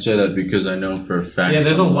 I say that because I know for a fact. Yeah,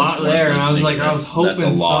 there's a some of lot us there, weren't and I was like, listening. I was hoping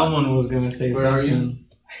That's a lot. someone was going to say Where are you? something.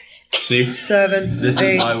 See, 7, this is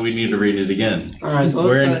 8. why we need to read it again. All right, so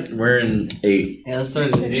let's start. We're in 8. Yeah, let's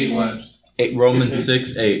start at 8 what? 8 Romans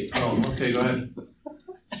 6:8. Oh, okay, go ahead.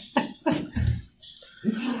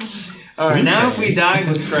 All right, now if we died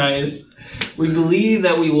with Christ, we believe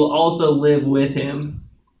that we will also live with him.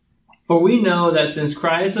 For we know that since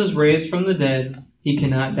Christ was raised from the dead, he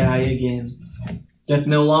cannot die again. Death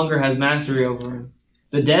no longer has mastery over him.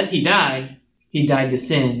 The death he died to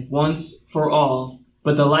sin once for all.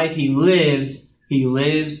 But the life he lives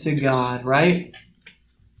to God, right?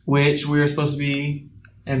 Which we are supposed to be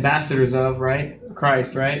ambassadors of, right?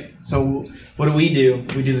 Christ, right? So what do? We do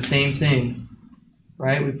the same thing,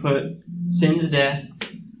 right? We put sin to death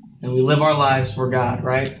and we live our lives for God,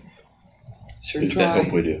 right? Sure Is that try.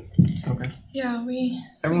 hope we do? Okay. Yeah, we.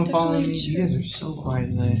 Everyone following me? Definitely You guys are so quiet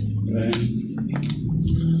tonight.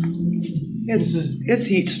 It's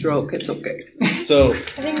heat stroke. It's okay. So I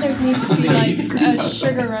think there needs to be like a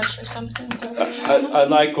sugar rush or something. I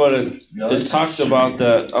like what it talks about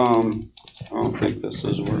that. I don't think this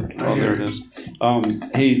is working. Oh, there it is.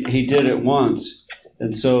 He did it once,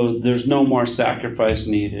 And so there's no more sacrifice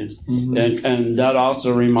needed. And that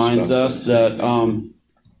also reminds us that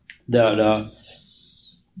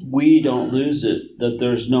we don't lose it, that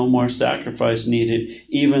there's no more sacrifice needed,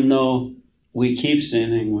 even though we keep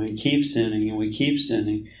sinning, we keep sinning, and we keep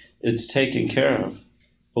sinning. It's taken care of.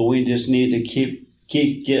 But we just need to keep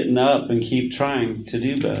getting up and keep trying to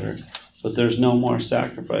do better. But there's no more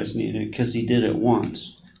sacrifice needed because he did it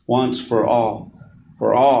once for all.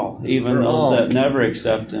 For all, even for those that never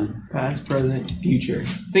accept him. Past, present, future.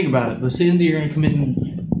 Think about it. The sins you're going to commit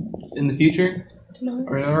in the future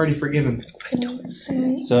are already forgiven.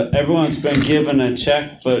 So everyone's been given a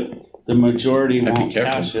check, but the majority won't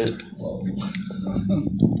cash it.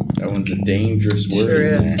 That one's a dangerous word. Sure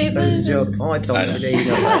is. It That was was- a joke. Oh, I told him today. He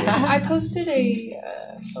knows I did. I posted a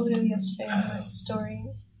photo yesterday on my story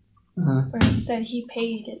where it said he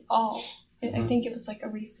paid it all. I think it was like a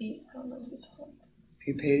receipt. I don't know what it was called.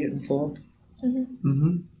 He paid it in full.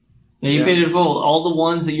 Yeah, you paid it in full. All the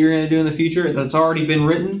ones that you're going to do in the future that's already been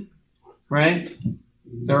written, right?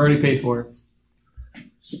 They're already paid for.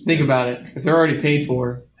 Think about it. If they're already paid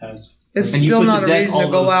for, It's and you still put not to a death reason all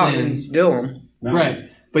to go those out sins. and do them. No, right?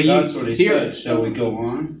 But that's what he said. Shall we go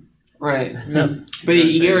on? Right. No. But Gotta say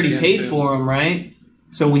you it already again, paid too. for them, right?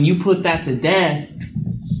 So when you put that to death,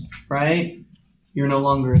 right, you're no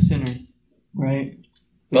longer a sinner, right?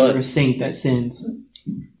 But- You're a saint that sins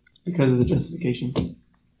because of the justification.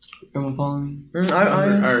 Everyone following me?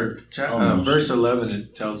 Verse 11,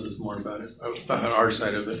 it tells us more about it, about our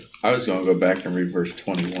side of it. I was going to go back and read verse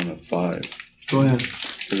 21 of 5. Go ahead.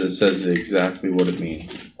 Because it says exactly what it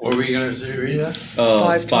means. What were you going to say, read that?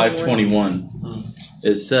 5:21.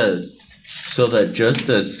 It says, so that just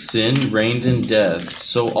as sin reigned in death,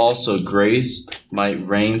 so also grace might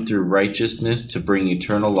reign through righteousness to bring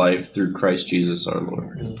eternal life through Christ Jesus our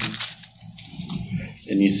Lord.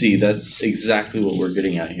 And you see, that's exactly what we're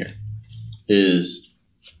getting at here. Is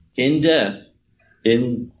in death,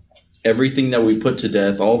 in everything that we put to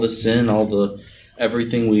death, all the sin,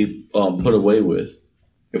 everything we put away with,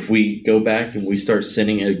 if we go back and we start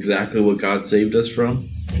sinning exactly what God saved us from,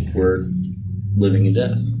 we're living in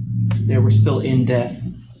death. Yeah, we're still in death.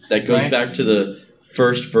 That goes Right. back to the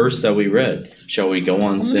first verse that we read. Shall we go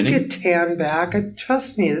on I'm sinning? gonna get tan back.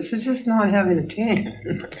 Trust me, this is just not having a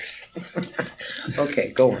tan.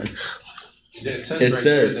 Okay, go on. It says It right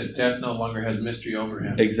says- there that death no longer has mystery over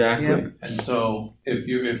him. Exactly. Yep. And so if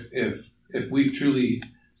we truly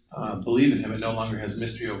believe in him, it no longer has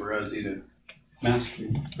mystery over us either.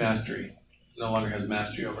 Mastery. No longer has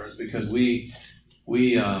mastery over us because we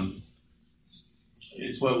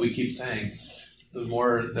it's what we keep saying. The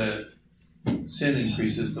more that sin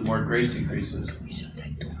increases, the more grace increases.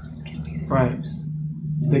 Right.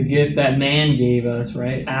 The gift that man gave us,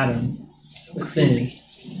 right? Adam, the sin,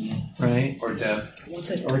 right? Or death.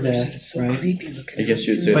 Or death, It's so right? creepy looking. I guess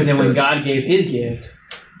you'd say But the then when curse. God gave His gift,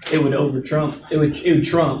 it would it would trump. It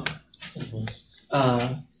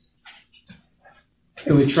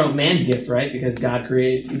would trump man's gift, right? Because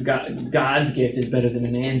God's gift is better than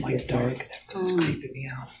a man's gift, right? That's creeping me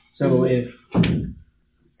out. So if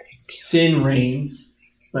sin reigns,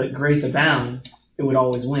 but grace abounds, it would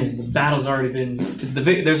always win. The battle's already been.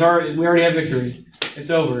 We already have victory. It's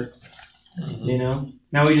over. You know.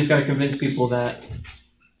 Now we just got to convince people that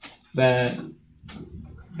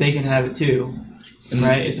they can have it too,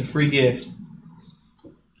 right? It's a free gift.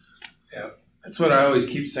 That's what I always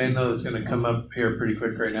keep saying though, that's gonna come up here pretty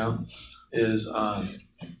quick right now, is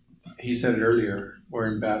he said it earlier, we're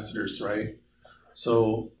ambassadors, right?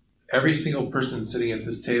 So every single person sitting at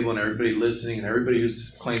this table and everybody listening and everybody who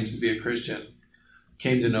claims to be a Christian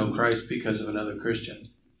came to know Christ because of another Christian,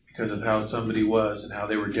 because of how somebody was and how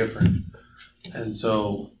they were different. And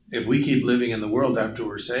so if we keep living in the world after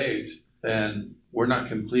we're saved, then we're not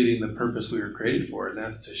completing the purpose we were created for, and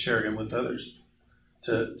that's to share him with others,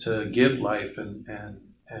 to give life and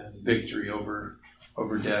victory over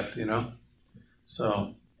death, you know?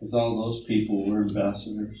 So Because all those people were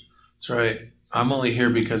ambassadors. that's right. I'm only here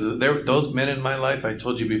because of those men in my life. I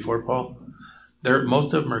told you before, Paul.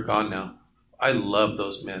 Most of them are gone now. I love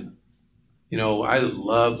those men. You know, I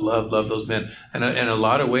love those men. And in a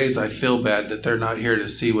lot of ways, I feel bad that they're not here to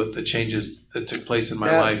see what the changes that took place in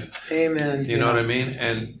my life. Amen. You know what I mean?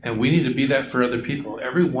 And we need to be that for other people.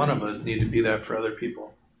 Every one of us need to be that for other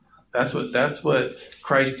people. That's what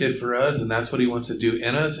Christ did for us, and that's what He wants to do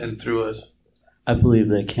in us and through us. I believe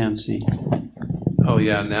they can see. Oh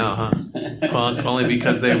yeah, now, huh? Well, only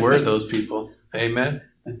because they were those people. Amen.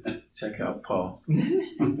 Check out Paul.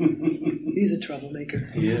 He's a troublemaker.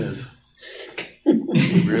 He is.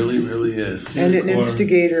 He really, really is. And an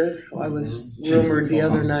instigator. I was rumored the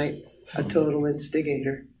other night. A total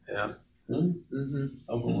instigator. Yeah. Mm-hmm.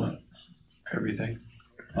 Of what? Everything.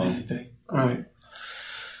 Oh. Anything. All right.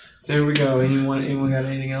 So here we go. Anyone got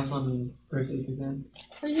anything else on verse 8 to 10?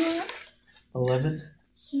 Were you at? 11?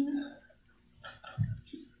 You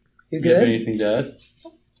You have good? anything to add?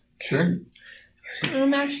 Sure.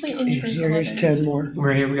 I'm actually in verse Here's 11. 10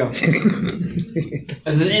 more. Here we go.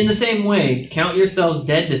 As in the same way, count yourselves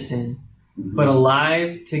dead to sin, but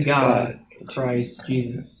alive to God, Christ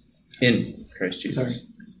Jesus. In Christ Jesus. Sorry.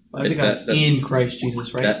 Alive to God That- in Christ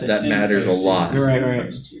Jesus, right? That matters a lot.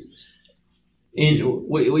 Right. In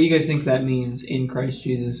what do you guys think that means? In Christ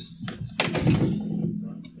Jesus.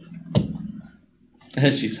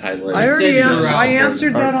 She's highlighting. I already said throughout. I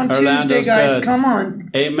answered that on Orlando Tuesday, guys. said- Come on.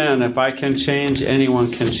 Amen. If I can change, anyone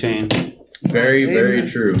can change. Very, very Amen.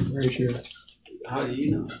 true. Very true. How do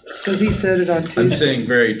you know? Because he said it on Tuesday. I'm saying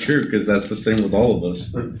very true because that's the same with all of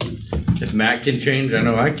us. If Matt can change, I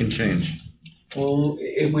know I can change. Well,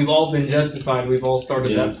 if we've all been justified, we've all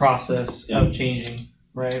started Yeah. that process of changing,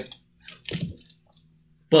 right?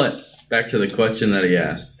 But back to the question that he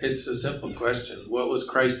asked. It's a simple question. What was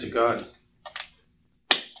Christ to God?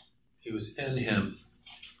 He was in him.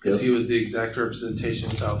 Because he was the exact representation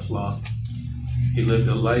without flaw. He lived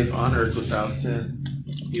a life on earth without sin.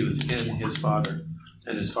 He was in his Father.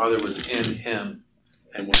 And his Father was in him.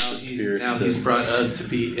 And now he's brought us to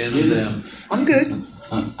be in them. I'm good.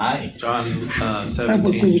 Aye. John I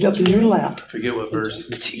will send 17. it up in your lap. Forget what verse.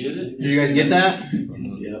 Did you guys get that?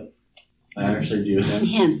 Yep. I actually do. In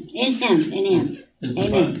him. In him. In him.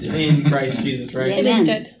 Amen. In Christ Jesus, right? It is Amen.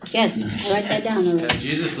 dead. Yes, I write that down. And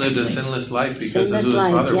Jesus lived a sinless life because of Sinless who his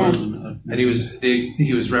life, Father yes. was. And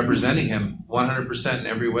he was representing him 100% in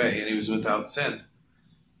every way, and he was without sin.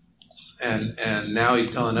 And now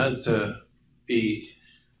he's telling us to be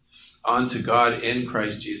onto God in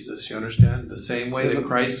Christ Jesus. You understand? The same way that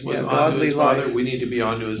Christ was Yeah, onto his godly Father, life. we need to be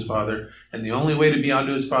onto his Father. And the only way to be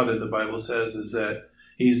onto his Father, the Bible says, is that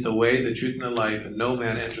he's the way, the truth, and the life, and no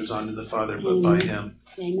man enters onto the Father but by him.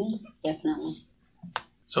 Amen. Definitely.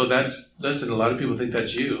 So listen, a lot of people think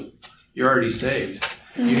that's you. You're already saved.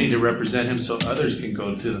 You need to represent him so others can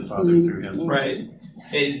go to the Father through him. Right.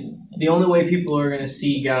 The only way people are going to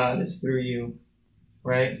see God is through you,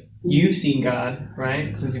 right? You've seen God,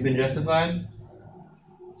 right? Since you've been justified.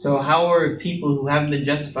 So how are people who haven't been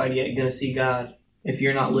justified yet going to see God if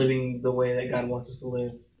you're not living the way that God wants us to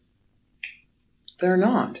live? They're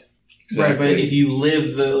not. Right, but if you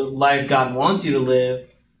live the life God wants you to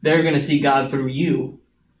live, they're going to see God through you.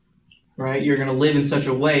 Right? You're going to live in such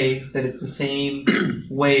a way that it's the same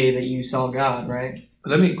way that you saw God, right?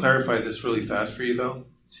 Let me clarify this really fast for you, though.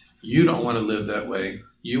 You don't want to live that way.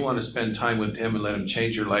 You want to spend time with him and let him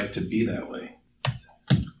change your life to be that way.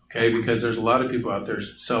 Okay? Because there's a lot of people out there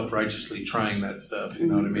self-righteously trying that stuff. You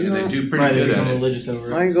know what I mean? And they do pretty Right, they good become at it. religious over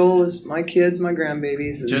it. My goal is my kids, my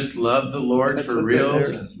grandbabies. And Just love the Lord That's for what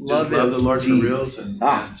reals. their And love just love is, the Lord for Jesus. reals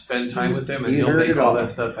and spend time with him, and You he'll heard make it all all. that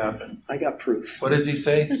stuff happen. I got proof. What does he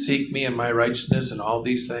say? Seek me and my righteousness and all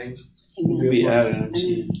these things. Amen. Be added unto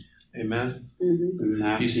you. Amen. Mm-hmm. In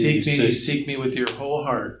Matthew You 6, seek me with your whole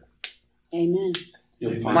heart. Amen.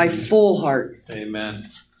 you'll find My me. full heart. Amen.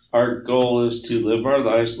 Our goal is to live our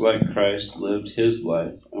lives like Christ lived his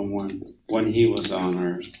life and when he was on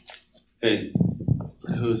earth. Faith,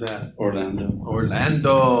 And who's that? Orlando.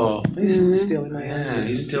 Orlando. He's stealing my Yeah, answer.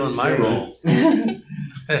 he's stealing my role.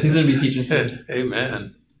 He's going to be teaching soon.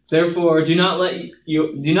 Amen. Therefore, do not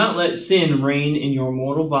let sin reign in your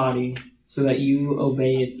mortal body, so that you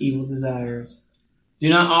obey its evil desires. Do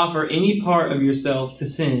not offer any part of yourself to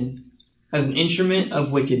sin as an instrument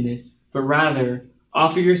of wickedness, but rather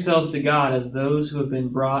offer yourselves to God as those who have been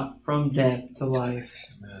brought from death to life,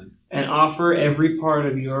 Amen. and offer every part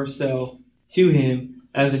of yourself to Him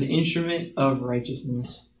as an instrument of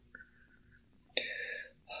righteousness.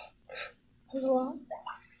 That was a lot.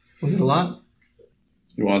 Was it a lot?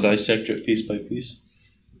 You want to dissect it piece by piece?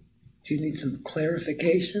 Do you need some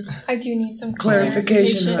clarification? I do need some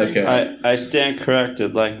Clarification. clarification. Okay. I stand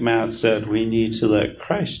corrected. Like Matt said, we need to let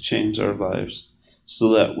Christ change our lives so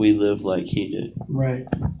that we live like he did. Right.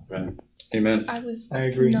 Amen. I was I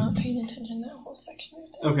agree. not paying attention to that whole section right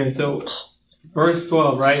there. Okay, so verse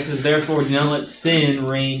 12, right? It says, therefore, do not let sin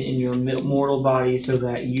reign in your mortal body so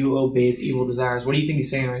that you obey its evil desires. What do you think he's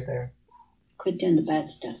saying right there? Quit doing the bad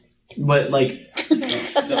stuff. But,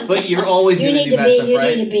 but you're always You going to need do to bad be. stuff, You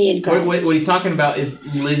right? need to be in Christ. What he's talking about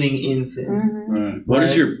is living in sin. Mhm. Right.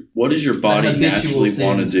 What does your body habitual naturally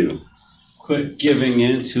want to sins. do? Quit giving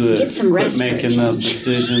into it. Get some rest Quit for a making those change.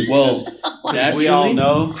 decisions. Well, we all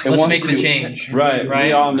know. Let's make the change. Right. Right.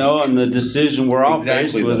 We all know, and the decision, we're all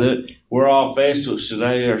Exactly faced with it. We're all faced with, should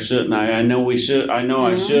I or shouldn't I? I know we should. I know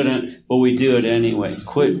I shouldn't, but we do it anyway.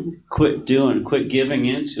 Quit giving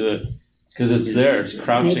into it, because it's there. It's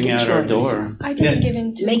crouching Make a at our choice. door. I didn't get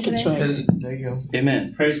into Make it a today. choice. There you go.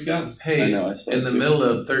 Amen. Praise God. Hey, I know, I saw in it the too. middle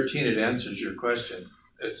of 13, it answers your question.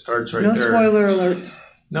 It starts right No there. spoiler alerts.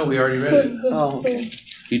 No, we already read it. Oh, okay.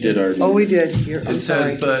 He did already. Oh, we did. I'm It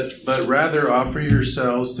sorry. says, but rather offer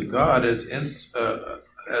yourselves to God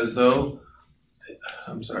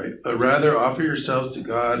but rather offer yourselves to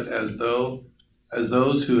God as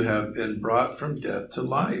those who have been brought from death to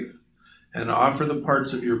life, and offer the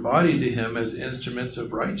parts of your body to Him as instruments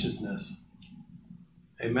of righteousness.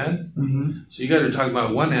 Amen. Mm-hmm. So you guys are talking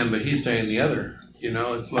about one end, but He's saying the other. You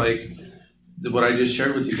know, it's like what I just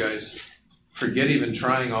shared with you guys. Forget even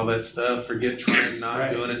trying all that stuff. Forget trying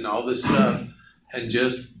not doing it and all this stuff. And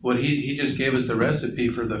just what he just gave us the recipe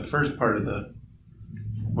for the first part of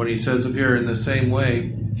what he says up here in the same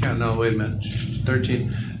way. Yeah, no, wait a minute.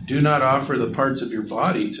 13. Do not offer the parts of your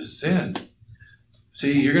body to sin.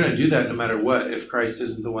 See, you're going to do that no matter what if Christ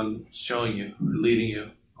isn't the one showing you or leading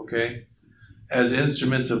you. Okay? As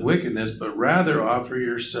instruments of wickedness, but rather offer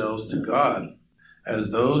yourselves to God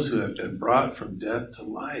as those who have been brought from death to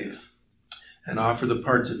life. And offer the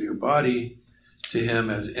parts of your body to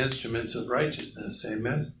Him as instruments of righteousness.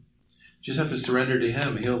 Amen. You just have to surrender to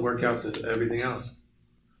Him. He'll work out everything else.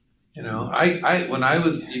 You know, when I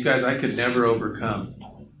was, you guys, I could never overcome.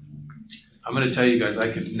 I'm going to tell you guys,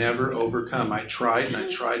 I could never overcome. I tried and I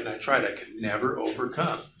tried and I tried. I could never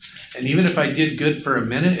overcome. And even if I did good for a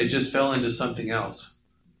minute, it just fell into something else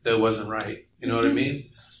that wasn't right. You know what I mean?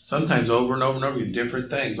 Sometimes over and over and over, different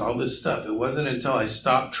things, all this stuff. It wasn't until I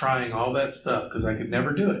stopped trying all that stuff, because I could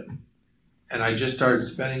never do it. And I just started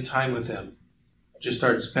spending time with Him. Just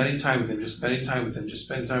spending time with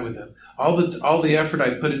Him. All the effort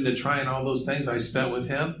I put into trying all those things, I spent with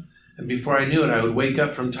Him. And before I knew it, I would wake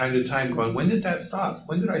up from time to time going, when did that stop?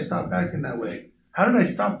 When did I stop acting that way? How did I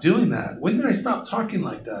stop doing that? When did I stop talking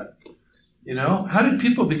like that? You know, how did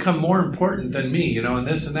people become more important than me? You know, and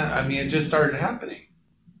this and that. I mean, it just started happening.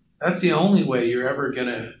 That's the only way you're ever going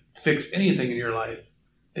to fix anything in your life,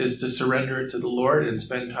 is to surrender it to the Lord and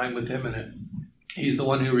spend time with Him in it. He's the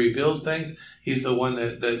one who reveals things. He's the one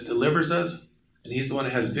that delivers us. And He's the one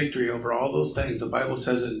that has victory over all those things. The Bible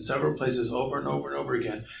says it in several places over and over and over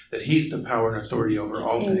again, that He's the power and authority over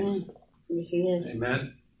all things. Yes, He is.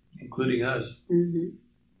 Amen. Including us. Mm-hmm.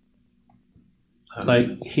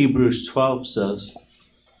 Like Hebrews 12 says.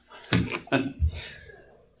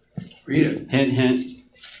 Read it. Hint, hint.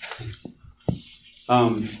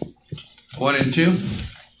 1 and 2.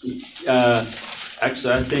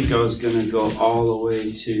 Actually, I think I was going to go all the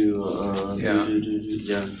way to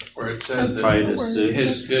Where it says that Probably to 6.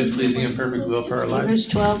 His good, pleasing, and perfect will for our life. Hebrews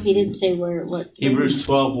 12, he didn't say what. Hebrews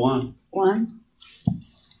 12:1. 1.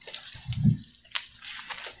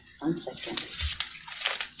 1 second.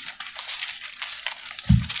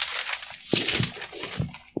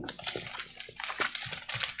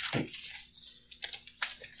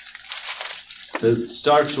 It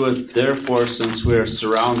starts with, therefore, since we are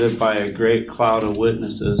surrounded by a great cloud of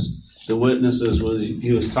witnesses. The witnesses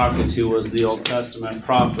he was talking to was the Old Testament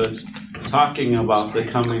prophets talking about the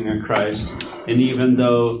coming of Christ. And even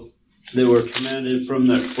though they were commended for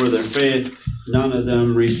their faith, none of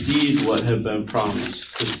them received what had been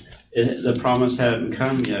promised, because the promise hadn't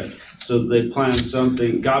come yet. So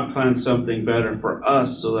God planned something better for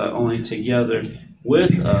us, so that only together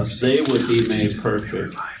with us they would be made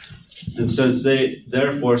perfect. And since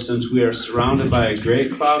we are surrounded by a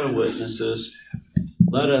great cloud of witnesses,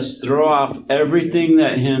 let us throw off everything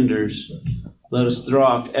that hinders. Let us throw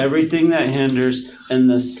off everything that hinders and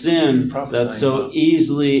the sin that so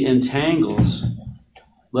easily entangles.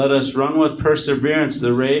 Let us run with perseverance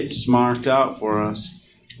the race marked out for us.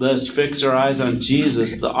 Let us fix our eyes on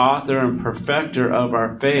Jesus, the author and perfecter of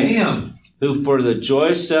our faith, who for the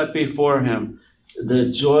joy set before him,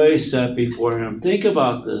 think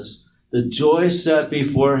about this, the joy set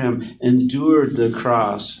before him endured the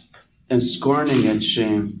cross, and scorning its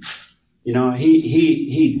shame. You know,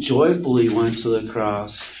 he joyfully went to the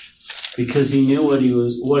cross because he knew what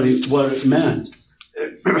it meant.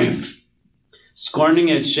 Scorning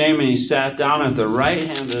its shame, and he sat down at the right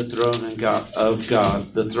hand of the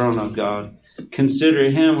throne of God. Consider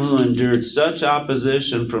him who endured such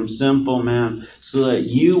opposition from sinful man, so that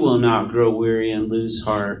you will not grow weary and lose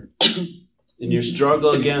heart. In your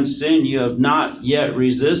struggle against sin, you have not yet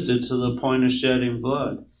resisted to the point of shedding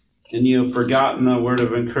blood. And you have forgotten a word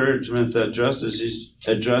of encouragement that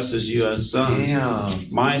addresses you as sons.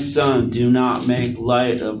 Damn. My son, do not make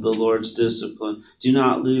light of the Lord's discipline. Do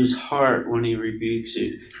not lose heart when he rebukes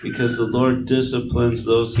you, because the Lord disciplines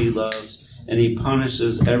those he loves, and he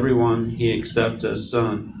punishes everyone he accepts as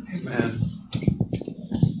son. Amen.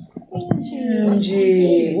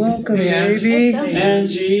 Angie, welcome, Hey,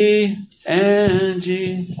 baby.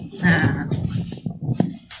 Angie.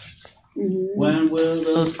 When will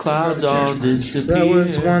those clouds all disappear? That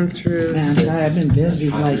was 1 through Man, 6. I've been busy,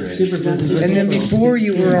 like super busy. And then before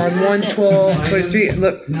you were on 1, 12, 23.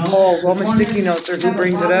 Look, Paul's, all my sticky notes are who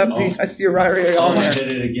brings it up. I see you're right on I there.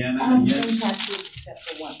 did it again I and don't again. have to except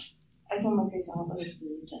for one. I told my kids I'll let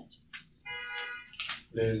you touch.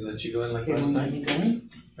 They didn't let you go in like They last won't let night. me go in.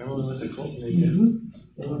 Remember we went to Colton? They did.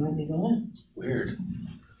 They won't let me go in. Weird.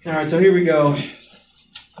 All right, so here we go.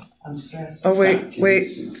 I'm stressed. Oh, wait.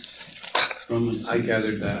 Romans I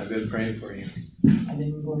gathered that. I've been praying for you. I've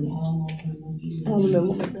been going all over On the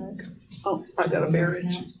middle of my back. Oh. I got a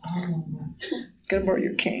marriage. all over. Gotta borrow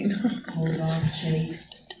your cane. Hold on,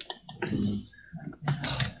 Chase.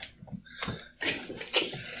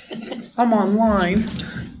 I'm online.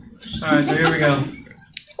 All right, so here we go.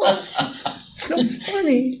 So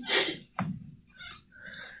funny.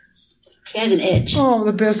 She has an itch. Oh,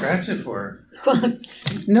 the best. Scratch it for her.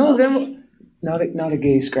 No, then not a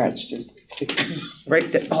gay scratch. Just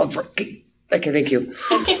right there. Oh, okay, thank you.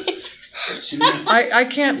 She meant I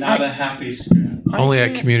can't. not a happy scratch. Only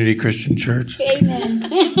at Community Christian Church. Amen.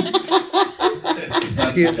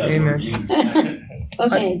 Excuse me, man.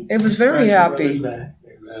 Okay. It was very Scratch your happy. brother's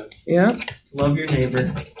back. Yeah. Love your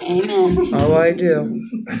neighbor. Amen. Oh, I do.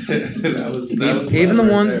 that was Even the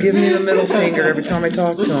right ones there. giving me the middle finger every time I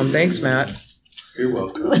talk to them. Thanks, Matt. You're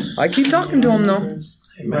welcome. I keep talking to them though.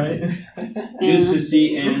 Amen. Good to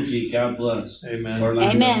see Angie. God bless. Amen.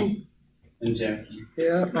 Orlando Amen. and Jackie.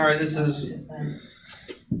 Yeah. All right, this is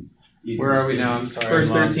Where are we now? I'm sorry. verse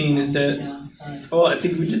I'm lost. 13. It says, "Oh, I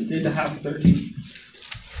think we just did half of 13."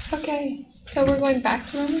 Okay, so we're going back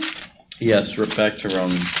to Romans? Yes, we're back to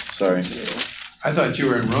Romans. Sorry. I thought you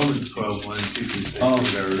were in Romans 12, 1 and 2 through 6 Oh. or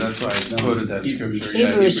whatever. That's why I quoted that scripture.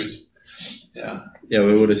 Yeah, Hebrews. Hebrews. Yeah. Yeah,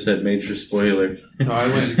 we would have said major spoiler. No, I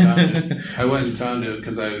went and found it. I went and found it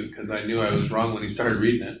because I knew I was wrong when he started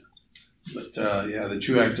reading it. But yeah, the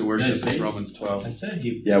true act of worship Did I say? is Romans 12. I said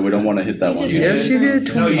he. Yeah, we don't want to hit that You one. did Yes, you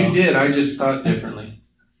did. No, you did. I just thought differently.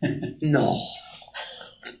 No.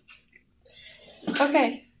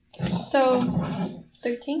 Okay, so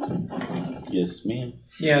 13? Yes, ma'am.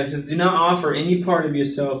 Yeah, it says, "Do not offer any part of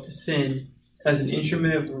yourself to sin as an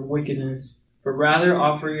instrument of wickedness, but rather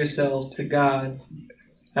offer yourself to God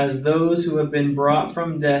as those who have been brought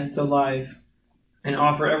from death to life, and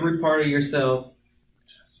offer every part of yourself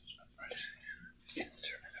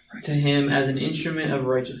to Him as an instrument of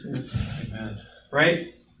righteousness." Amen.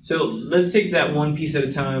 Right? So let's take that one piece at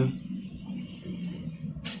a time.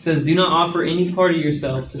 It says, "Do not offer any part of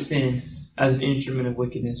yourself to sin as an instrument of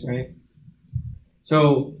wickedness," right?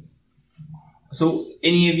 So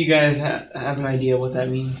any of you guys have an idea what that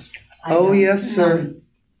means? Oh yes, sir.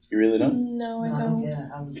 You really don't? No, I No, don't. yeah,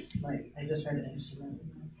 I just heard an instrument.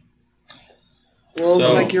 Well,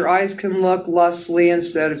 So- like your eyes can look lustly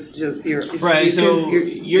instead of just your. Right. you So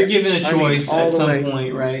can- you're given a I mean, choice all at the some way.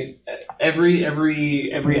 point, right? Every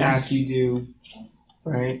act you do,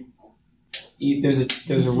 right? There's a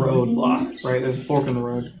roadblock, right? There's a fork in the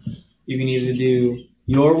road. You can either do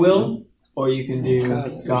your will or you can do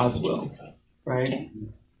God's will, right?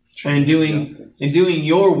 And in doing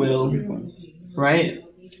your will, right?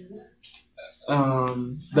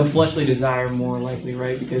 The fleshly desire more likely,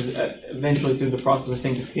 right? Because eventually through the process of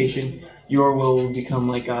sanctification, your will become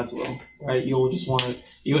like God's will, right? You'll just want to.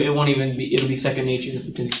 It won't even be. It'll be second nature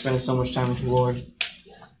because you spend so much time with the Lord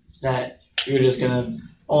that you're just gonna.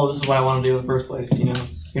 Oh, this is what I want to do in the first place. You know,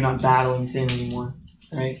 you're not battling sin anymore,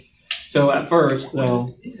 right? So at first,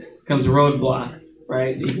 though, comes a roadblock,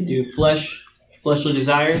 right? You can do fleshly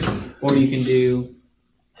desires, or you can do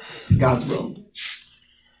God's will,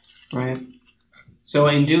 right? So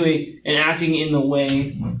in acting in the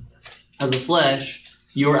way of the flesh,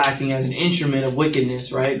 you're acting as an instrument of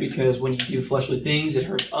wickedness, right? Because when you do fleshly things, it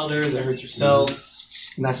hurts others, it hurts yourself,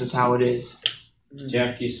 and that's just how it is.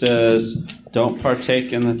 Jackie says, don't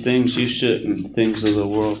partake in the things you shouldn't, things of the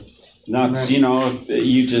world. That's, Right. you know,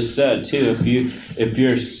 you just said too, if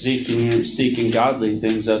you're seeking godly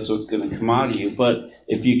things, that's what's going to come out of you. But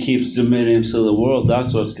if you keep submitting to the world,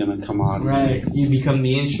 that's what's going to come out of you. Right. You become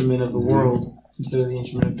the instrument of the world instead of the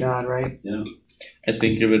instrument of God, right? I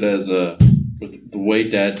think of it as with the way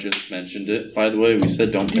Dad just mentioned it. By the way, we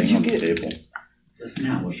said don't Did bang you on the get- table. The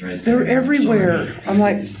gnat was right They're there. everywhere. Sorry. I'm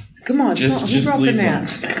like, come on, Just who brought the leave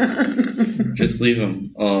gnats? Just leave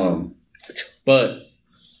them. But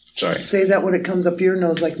sorry. Say that when it comes up your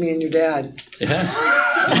nose, like me and your dad. Yes.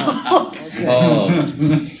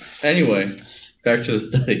 Okay. Anyway, back to the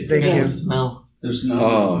study. Thank you. Smell. There's no.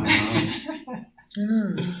 Oh.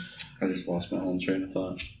 Mm. I just lost my whole train of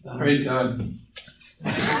thought. Praise God.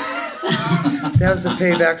 That was the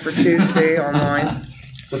payback for Tuesday online.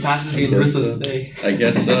 The pastor's getting I guess ruthless so. today. I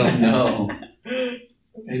guess so. No.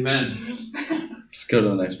 Amen. Let's go to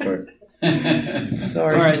the next part.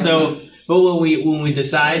 Sorry. All right, so but when we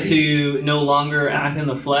decide to no longer act in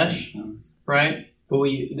the flesh, right? But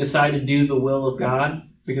we decide to do the will of God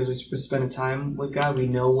because we spend time with God. We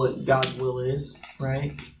know what God's will is,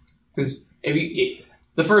 right? Because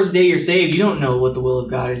the first day you're saved, you don't know what the will of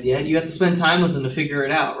God is yet. You have to spend time with Him to figure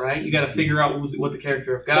it out, right? You got to figure out what the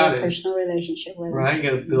character of God Got a is, personal relationship with him. right? You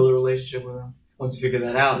got to build a relationship with Him. Once you figure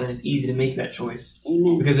that out, then it's easy to make that choice.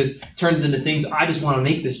 Amen. Because it turns into things, I just want to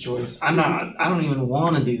make this choice. I don't even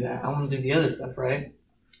want to do that. I want to do the other stuff, right?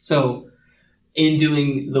 So, in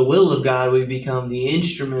doing the will of God, we become the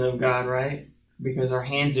instrument of God, right? Because our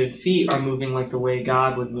hands and feet are moving like the way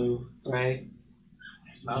God would move, right?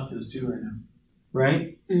 His mouth is too right now.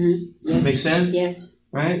 Right? Mm-hmm. Yes. Make sense? Yes.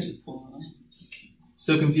 Right?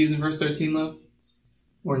 Still confused in verse 13, love?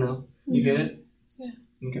 Or no? You get it? Yeah.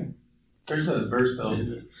 Okay. There's a verse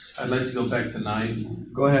though. I'd like to go back to 9.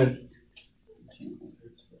 Go ahead.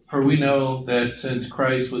 For we know that since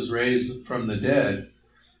Christ was raised from the dead,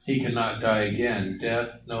 He cannot die again.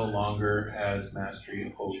 Death no longer has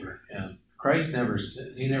mastery over Him. Christ never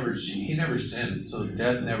sinned. He never sinned, so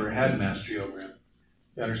death never had mastery over Him.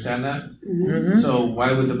 You understand that? Mm-hmm. So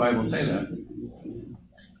why would the Bible say that?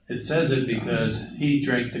 It says it because He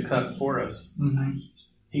drank the cup for us. Mm-hmm.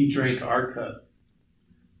 He drank our cup.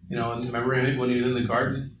 You know, and remember when He was in the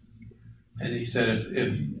garden? And He said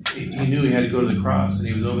if He knew He had to go to the cross, and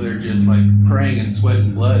He was over there just like praying and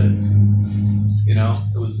sweating blood. You know,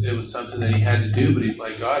 it was something that He had to do, but He's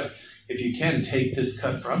like, God, if you can, take this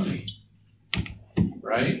cup from me.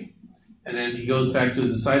 Right? And then He goes back to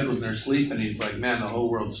His disciples and they're sleeping. He's like, man, the whole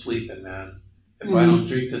world's sleeping, man. If I don't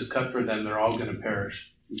drink this cup for them, they're all going to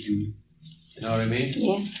perish. You know what I mean?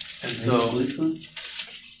 Yeah. And so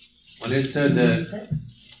when it said that,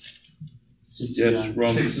 Yes,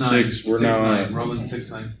 Romans 6:9, 6. We're now at. Romans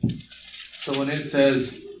 6:9. So when it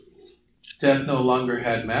says death no longer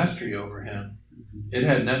had mastery over Him, it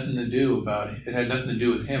had nothing to do it had nothing to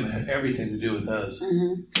do with Him. It had everything to do with us.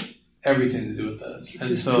 Mm-hmm. Everything to do with us. And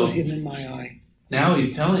Just so put him in my eye. now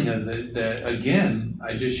He's telling us that again,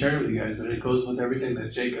 I just shared it with you guys, but it goes with everything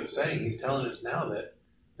that Jacob's saying. He's telling us now that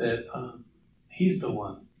He's the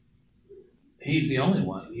one. He's the only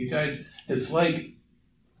one. You guys, it's like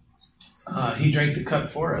He drank the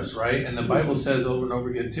cup for us, right? And the Bible says over and over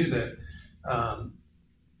again too that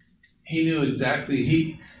He knew exactly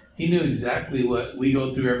He knew exactly what we go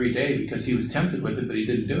through every day because He was tempted with it, but He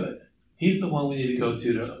didn't do it. He's the one we need to go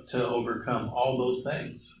to overcome all those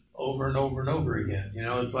things over and over and over again. You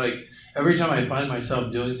know, it's like every time I find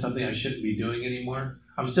myself doing something I shouldn't be doing anymore,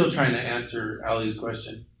 I'm still trying to answer Allie's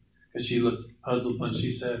question because she looked puzzled when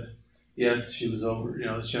she said, yes, she was over, you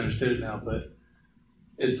know, she understood it now, but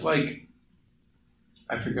it's like,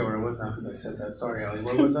 I forget where I was now because I said that. Sorry, Allie.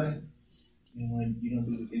 Where was I? You don't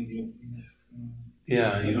do the things you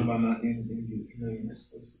Yeah, you know about not doing the things you know you're not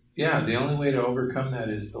supposed to. Yeah, the only way to overcome that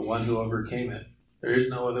is the one who overcame it. There is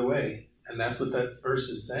no other way. And that's what that verse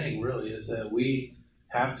is saying, really, is that we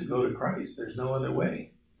have to go to Christ. There's no other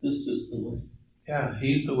way. This is the way. Yeah,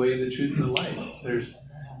 He's the way, the truth, and the life. There's,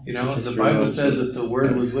 you know, the Bible says that the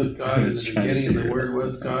Word was with God in the beginning, and the Word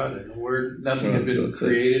was God, and the Word, nothing had been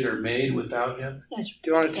created or made without Him.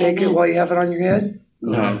 Do you want to take it while you have it on your head?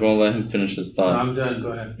 No, I'm going to let him finish his No, thought. I'm done.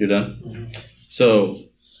 Go ahead. You're done? Mhm. So,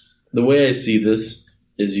 the way I see this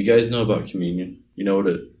is you guys know about communion. You know what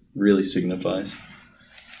it really signifies?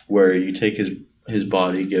 Where you take his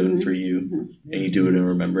body given for you, and you do it in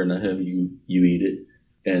remembrance of Him. You eat it.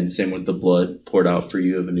 And same with the blood poured out for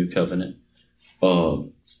you of a new covenant.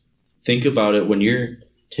 Think about it. When you're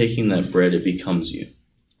taking that bread, it becomes you,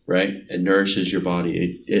 right? It nourishes your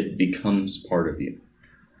body. It becomes part of you.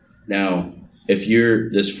 Now, if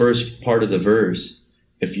you're, this first part of the verse,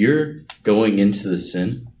 if you're going into the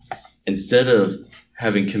sin, instead of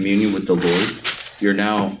having communion with the Lord, you're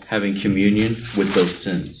now having communion with those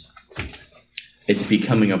sins. It's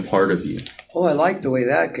becoming a part of you. Oh, I like the way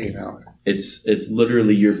that came out. It's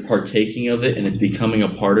literally you're partaking of it and it's becoming a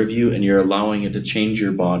part of you, and you're allowing it to change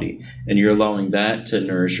your body, and you're allowing that to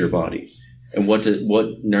nourish your body. And what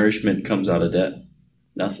nourishment comes out of that?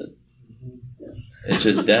 Nothing. It's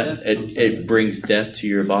just death. It brings death to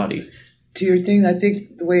your body. To your thing, I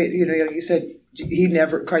think the way, you said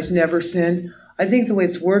Christ never sinned. I think the way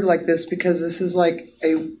it's worded like this, because this is like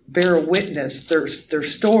a bear witness.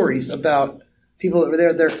 There's stories about people that were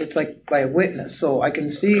there. It's like by a witness. So I can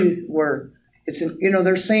see where it's,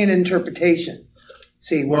 they're saying interpretation.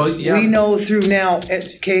 See, we know through now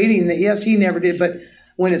educating that, yes, he never did, but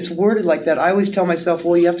when it's worded like that, I always tell myself,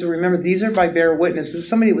 well, you have to remember these are by bear witnesses.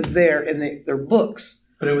 Somebody was there in their books.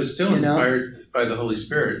 But it was still inspired by the Holy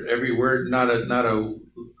Spirit. Every word, not a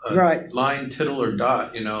right. line, tittle, or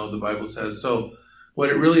dot, the Bible says. So what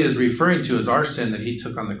it really is referring to is our sin that he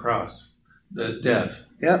took on the cross. The death.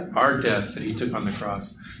 Yep. Our death that he took on the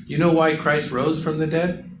cross. You know why Christ rose from the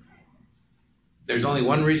dead? There's only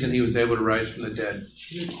one reason he was able to rise from the dead.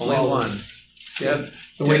 Only one.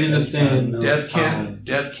 Death. The weight of the sin. Death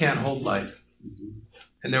can't hold life.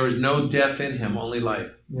 And there was no death in him, only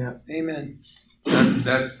life. Yeah. Amen.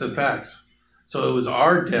 That's the facts. So it was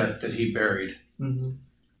our death that he buried. Mm-hmm.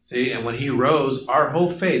 See, and when he rose, our whole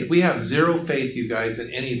faith, we have zero faith, you guys,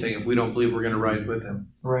 in anything if we don't believe we're going to rise with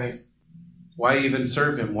him. Right. Why even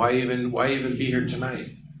serve him? Why even be here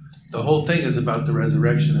tonight? The whole thing is about the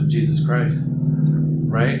resurrection of Jesus Christ.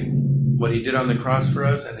 Right? What he did on the cross for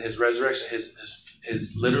us and his resurrection,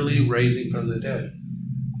 his literally raising from the dead.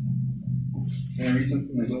 Can I read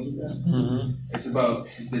something that goes with that? Mm-hmm. It's about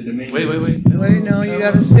the dominion. Wait. No, you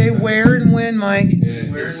got to say where and when, Mike. Yeah,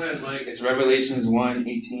 where and when, Mike? It's Revelations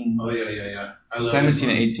 1:18. Oh, yeah. I love 17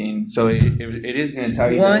 and 18. So it is going to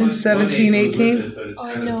tell you 1:17-18. Oh,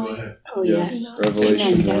 I know. Oh, yes.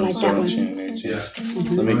 Revelation Amen. I like that one. 17 and 18. Yeah.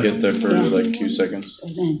 Let me get there for like 2 seconds.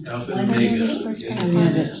 Amen. Alpha and Omega. I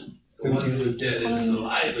love it. The one who was dead and is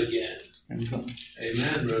alive again.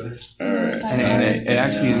 Amen, brother. Alright. And it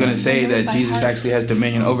actually is going to say that Jesus actually has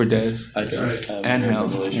dominion over death That's right. and hell,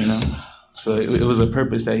 So it was a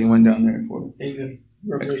purpose that he went down there for. David,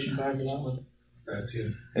 Revelation 5 for that one. That's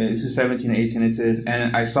it. This is 17 and 18. It says,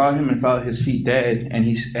 "And I saw him and fell at his feet dead, and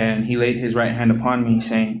he laid his right hand upon me,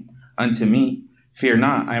 saying unto me, Fear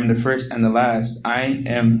not, I am the first and the last. I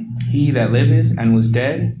am he that liveth and was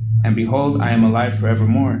dead, and behold, I am alive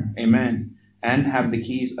forevermore. Amen. And have the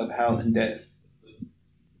keys of hell and death."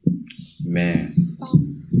 Man.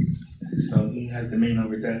 So he has dominion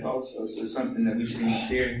over death also. So it's something that we shouldn't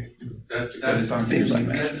fear. That's something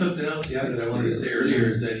else, that I wanted to say earlier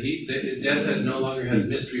is that his death that no longer has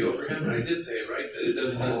mystery over him. And I did say it right, that it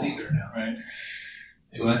doesn't us either now. Right.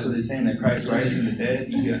 So that's what he's saying, that Christ rises from the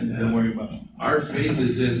dead. You don't worry about it. Our faith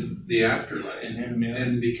is in the afterlife. In him, yeah.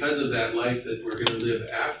 And because of that life that we're going to live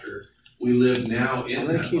after, we live now in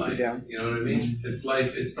that keep life. it down. You know what I mean? It's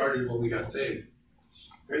life. It started when we got saved.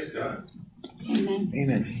 Praise God. Amen.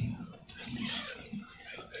 Amen.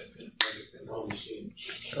 Machine.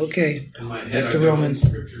 Okay. In my head, Back to I've got all Romans.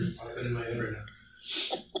 these scriptures popping in my head right now.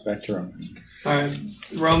 Back to Romans. Alright.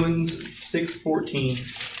 Romans 6:14.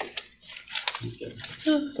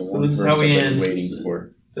 The one this is verse how we I've been end. waiting for.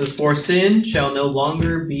 It says, "For sin shall no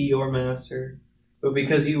longer be your master, but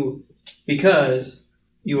because you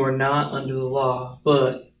are not under the law,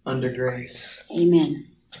 but under grace." Amen.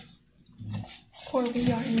 For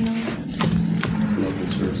we are not. I love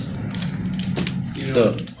this verse. You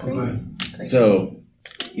know, So,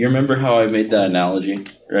 you remember how I made that analogy,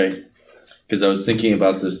 right? Because I was thinking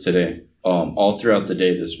about this today. All throughout the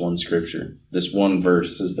day, this one scripture, this one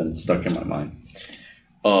verse has been stuck in my mind.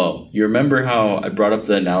 You remember how I brought up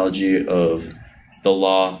the analogy of the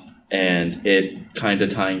law and it kind of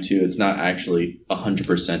tying to, it's not actually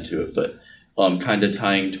 100% to it, but kind of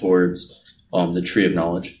tying towards the tree of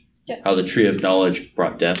knowledge. Yes. How the tree of knowledge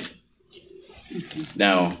brought death.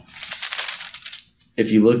 Now,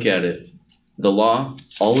 if you look at it, the law,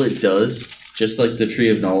 all it does, just like the tree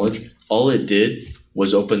of knowledge, all it did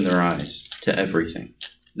was open their eyes to everything.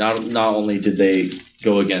 Not only did they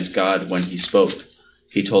go against God when he spoke,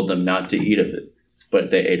 he told them not to eat of it,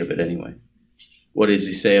 but they ate of it anyway. What does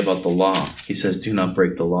he say about the law? He says, do not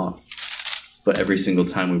break the law. But every single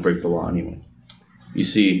time we break the law anyway. You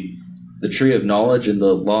see, the tree of knowledge and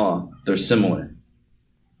the law, they're similar.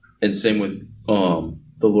 And same with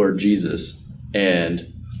the Lord Jesus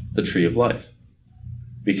and the tree of life.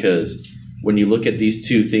 Because when you look at these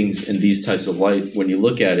two things in these types of light, when you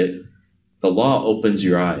look at it, the law opens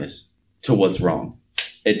your eyes to what's wrong.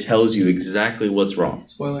 It tells you exactly what's wrong.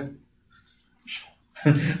 Spoiler.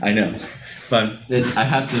 I know. But I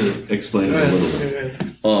have to explain it a little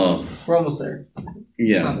bit. We're almost there.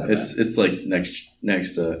 Yeah, it's like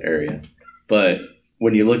next area. But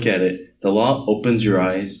when you look at it, the law opens your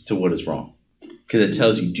eyes to what is wrong. Because it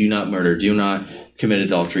tells you, do not murder, do not commit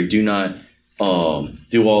adultery, do not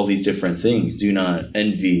do all these different things. Do not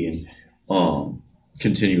envy and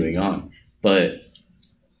continuing on. But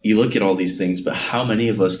you look at all these things, but how many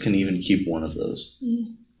of us can even keep one of those?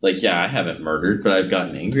 Mm-hmm. Like, yeah, I haven't murdered, but I've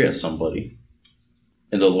gotten angry at somebody.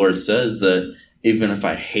 And the Lord says that even if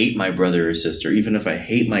I hate my brother or sister, even if I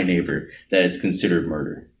hate my neighbor, that it's considered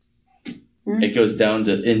murder. Mm-hmm. It goes down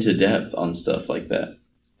into depth on stuff like that.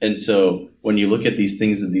 And so when you look at these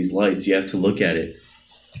things in these lights, you have to look at it.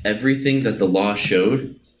 Everything that the law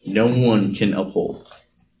showed, no one can uphold.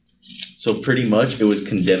 So pretty much it was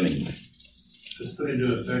condemning. Just put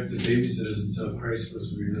into effect the babysitters until Christ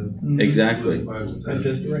was revealed. Mm-hmm. Exactly. At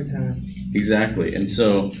just the right time. Exactly. And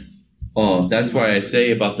so that's why I say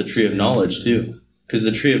about the tree of knowledge too. Because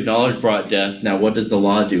the tree of knowledge brought death. Now what does the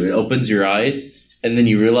law do? It opens your eyes and then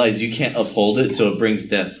you realize you can't uphold it, so it brings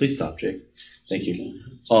death. Please stop, Jake. Thank you.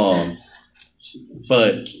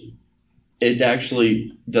 But it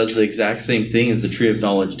actually does the exact same thing as the tree of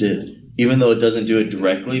knowledge did, even though it doesn't do it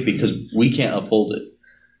directly because we can't uphold it.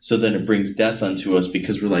 So then it brings death unto us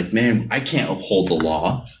because we're like, man, I can't uphold the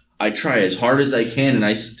law. I try as hard as I can and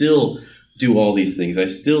I still do all these things. I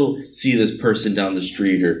still see this person down the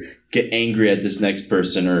street or get angry at this next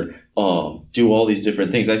person or do all these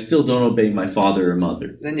different things. I still don't obey my father or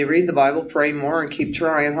mother. Then you read the Bible, pray more, and keep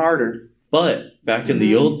trying harder. But back in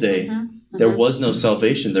the old day, there was no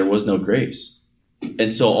salvation. There was no grace.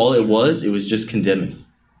 And so all it was just condemning.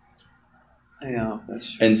 Yeah,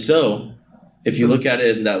 that's true. And so if you look at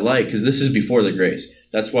it in that light, because this is before the grace.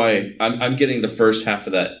 That's why I'm getting the first half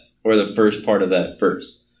of that, or the first part of that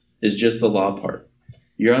verse, is just the law part.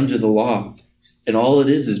 You're under the law, and all it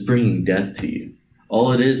is bringing death to you.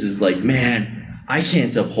 All it is like, man, I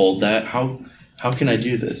can't uphold that. How can I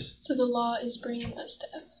do this? So the law is bringing us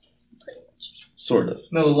death, pretty much. Sort of.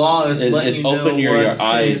 No, the law is letting you know your what sin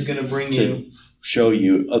eyes is going to bring to you. Show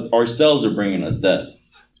you. Ourselves are bringing us death.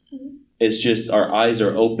 Mm-hmm. It's just our eyes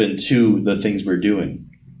are open to the things we're doing.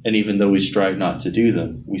 And even though we strive not to do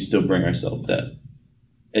them, we still bring ourselves death.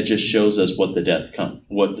 It just shows us what the death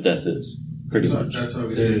is, pretty much. That's why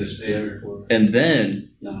we did it. And then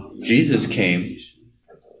Jesus came.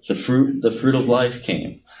 The fruit of life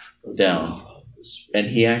came down. And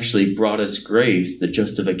he actually brought us grace, the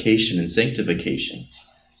justification and sanctification,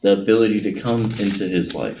 the ability to come into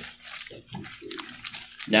his life.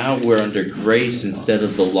 Now we're under grace instead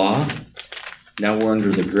of the law. Now we're under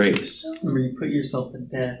the grace. Remember, you put yourself to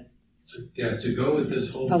death. To go with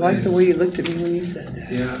this whole thing. I like the way you looked at me when you said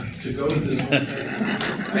that. Yeah, to go with this whole thing.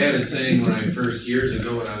 I had a saying years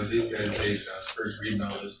ago when I was these guys' age, and I was first reading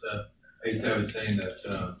all this stuff. I used to have a saying that,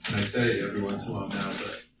 and I say it every once in a while now,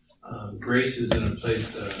 but grace isn't a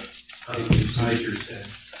place to hide your sin.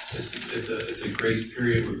 It's a grace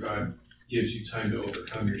period where God gives you time to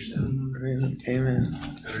overcome your sin. Amen.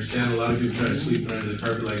 I understand a lot of people try to sweep it under the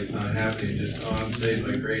carpet like it's not happening, just, I'm saved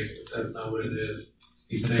by grace, but that's not what it is.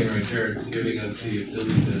 He's saying right there, it's giving us the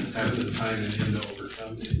ability to have the time in Him to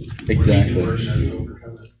overcome it. Exactly. Or He can work us to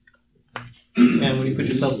overcome it. And when you put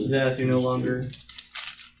yourself to death, you're no longer...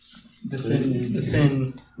 The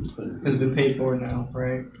sin has been paid for now,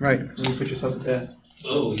 right? Right. When you put yourself to death.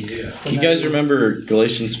 Oh, yeah. You guys remember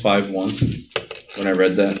Galatians 5:1 when I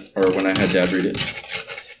read that, or when I had Dad read it?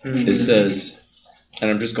 Mm-hmm. It says, and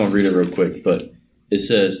I'm just going to read it real quick, but it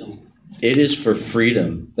says, "It is for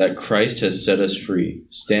freedom that Christ has set us free.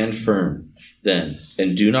 Stand firm, then,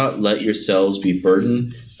 and do not let yourselves be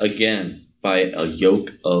burdened again by a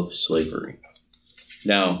yoke of slavery."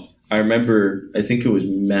 Now, I remember, I think it was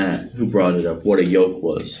Matt who brought it up, what a yoke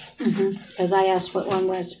was. Because I asked what one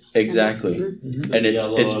was. Exactly. Mm-hmm. And it's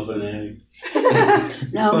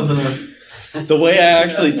no. The way I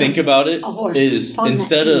actually think about it is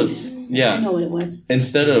instead of I know what it was.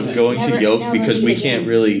 Instead of going to yoke because we can't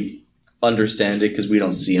really understand it because we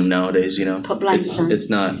don't see them nowadays, you know. It's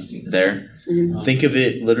not there. Mm-hmm. Think of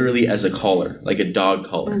it literally as a collar, like a dog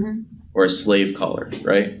collar or a slave collar,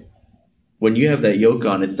 right? When you have that yoke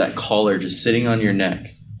on, it's that collar just sitting on your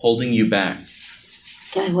neck, holding you back.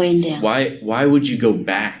 Got weighing down. Why would you go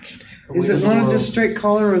back? Is it one of the straight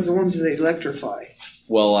collar or is it the ones that electrify?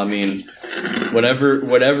 Well, I mean, whatever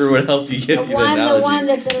would help you get the analogy. The one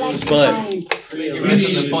that's electrifying. You're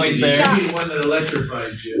missing the point there. You need one that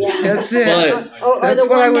electrifies you. Yeah. That's it. Or that's the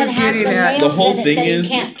what one I was that has getting the at. nails The whole in thing it that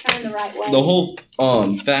is you can't turn the right way. The whole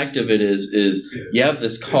fact of it is you have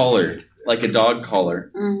this collar, like a dog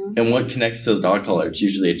collar, and what connects to the dog collar? It's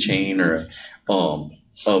usually a chain or a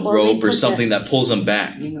rope or something that pulls them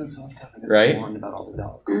back, right? Yeah,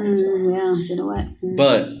 you know what?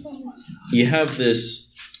 But you have this.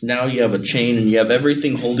 Now you have a chain and you have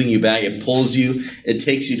everything holding you back. It pulls you. It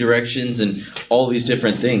takes you directions and all these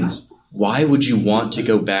different things. Why would you want to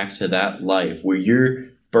go back to that life where you're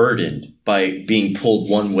burdened by being pulled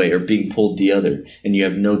one way or being pulled the other, and you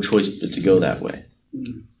have no choice but to go that way?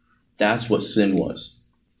 That's what sin was.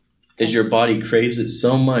 Is your body craves it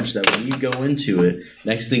so much that when you go into it,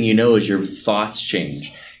 next thing you know is your thoughts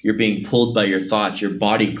change. You're being pulled by your thoughts. Your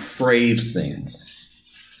body craves things.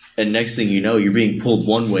 And next thing you know, you're being pulled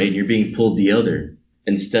one way and you're being pulled the other,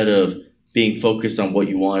 instead of being focused on what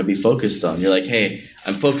you want to be focused on. You're like, hey,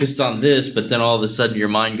 I'm focused on this, but then all of a sudden your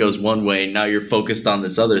mind goes one way and now you're focused on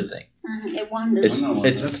this other thing. It wanders.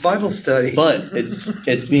 It's Bible study. But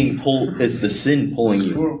it's being pulled, it's the sin pulling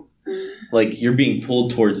you. Like you're being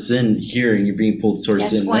pulled towards sin here and you're being pulled towards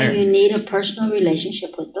sin there. That's why you need a personal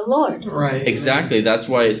relationship with the Lord. Right. Exactly. That's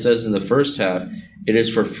why it says in the first half, it is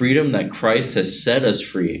for freedom that Christ has set us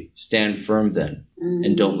free. Stand firm then,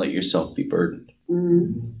 and don't let yourself be burdened.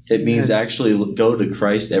 It means actually go to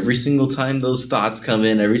Christ every single time those thoughts come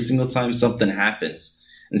in, every single time something happens.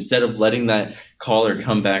 Instead of letting that caller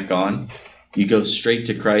come back on, you go straight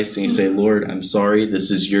to Christ and you say, Lord, I'm sorry,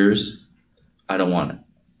 this is yours. I don't want it.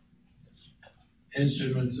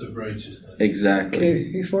 Instruments of righteousness. Exactly.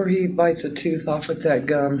 Okay, before he bites a tooth off with that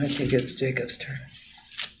gum, I think it's Jacob's turn.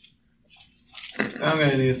 I don't got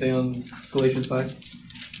anything to say on Galatians 5.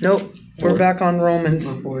 Nope, we're back on Romans.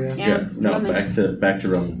 No, back to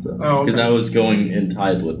Romans though. Oh, okay. Because that was going in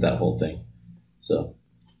tied with that whole thing. So.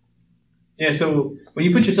 Yeah, so when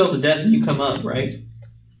you put yourself to death and you come up, right?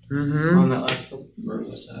 Mm-hmm. On that last verse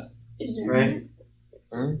was that. Right?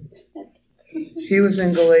 He was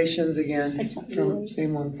in Galations again. From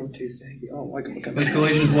same one from Tuesday. Oh, I can look up. That's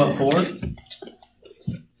Galatians what, 4?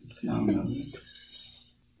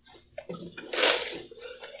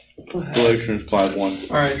 Galatians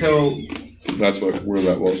 5:1. Alright, so That's where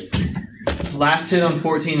that was. last hit on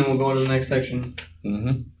 14 and we'll go on to the next section. Mm-hmm.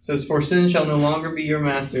 It says, for sin shall no longer be your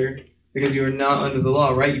master, because you are not under the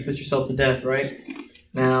law, right? You put yourself to death, right?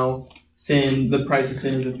 Now, sin, the price of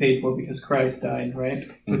sin has been paid for because Christ died, right?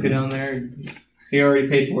 Took it down there. He already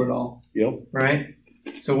paid for it all. Yep. Right?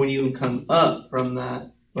 So when you come up from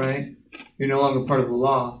that, right, you're no longer part of the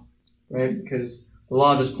law, right? Because the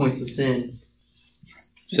law just points to sin.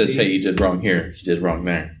 Says, hey, you did wrong here. You did wrong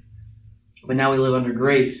there. But now we live under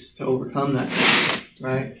grace to overcome that sin,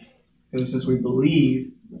 right? Because since we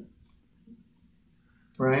believe,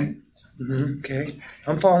 right? Mm-hmm. Okay,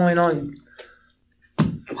 I'm following on.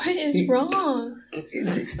 What is wrong?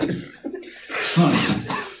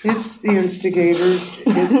 It's the instigators.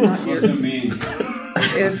 It's not your. Wasn't me.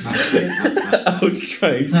 It's I was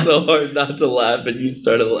trying so hard not to laugh, and you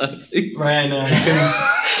started laughing. Right, no.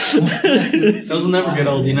 Those will never get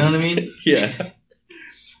old, you know what I mean? Yeah.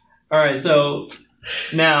 All right, so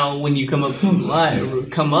now when you come up from life,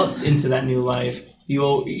 come up into that new life,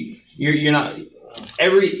 you're not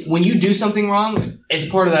when you do something wrong, it's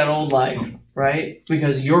part of that old life, right?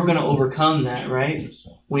 Because you're gonna overcome that, right?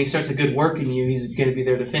 When he starts a good work in you, he's gonna be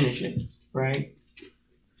there to finish it, right?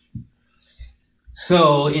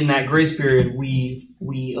 So in that grace period,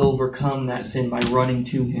 we overcome that sin by running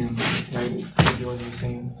to him, right? Like Jordan was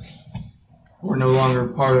saying, we're no longer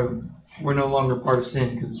part of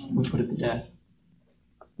sin because we put it to death.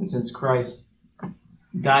 And since Christ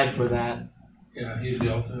died for that, Yeah, he's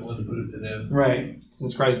the ultimate one to put it to death. right?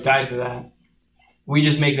 Since Christ died for that, we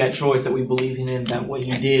just make that choice that we believe in him, that what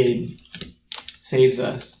he did saves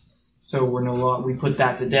us. So we're no longer, we put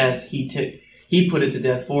that to death. He put it to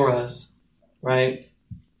death for us, right?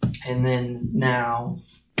 And then now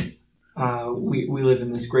we live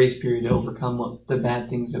in this grace period to overcome the bad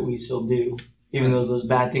things that we still do, even though those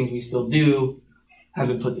bad things we still do have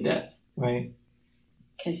been put to death, right?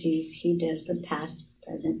 Because he does the past,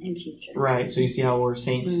 present, and future. Right. So you see how we're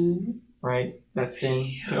saints, right? That's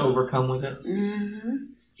sin to overcome with it. Mm-hmm.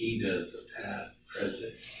 He does the past,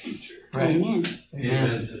 present, future. Right. Amen.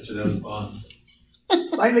 Amen, sister. That was bomb.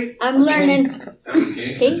 I'm learning. That was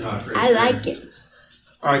gangster talk right I there. like it.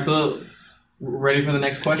 All right. So ready for the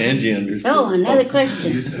next question? Angie understood. Oh, another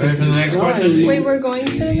question. You said- Ready for the next question? Wait, we're going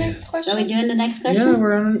to the next Are we question? doing the next question? Yeah,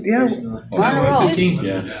 we're on. Yeah, We're on a roll. 15.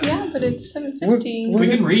 Yeah. Yeah, but it's 7:15. We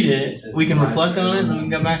can read it. We can reflect on it, and we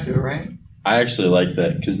can come back to it, right? I actually like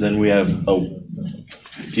that because then we have a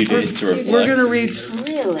few days to reflect. we're gonna read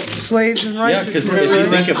Really? Slaves and Yeah, because Righteousness. if you right?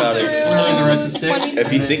 think about it, And the rest is 6. 20.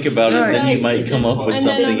 if you think about it, then you might come up with And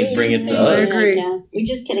then something and bring it to I us. agree. Yeah, we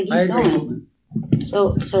just gotta keep I agree. going.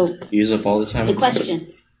 So Use up all the time. the question.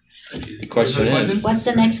 The question is, What's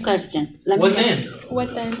the next question? Let What me- then?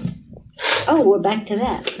 What then? Oh, we're back to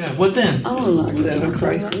that. Yeah, what then? Oh Lord. Live a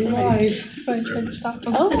Christly life. So I tried to stop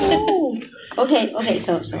him. Oh. Okay.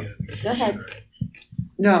 So go ahead.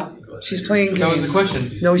 No, she's playing games. That was the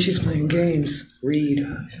question. No, she's playing games. Read.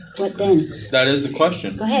 What then? That is the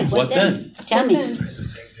question. Go ahead. What then? Tell me.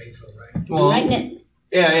 I'm Well, writing it.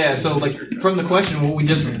 yeah. So, like, from the question, what we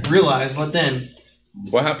just realized, what then?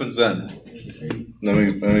 What happens then? Let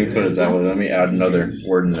me put it that way. Let me add another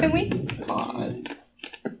word in there. Can we pause?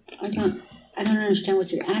 I don't understand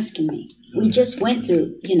what you're asking me. We just went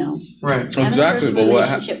through, Right. having a Exactly, personal but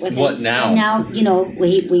relationship with what him. now? And now,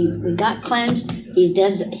 we got cleansed.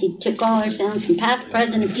 He took all our sins from past,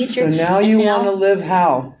 present, and future. So now and you want to live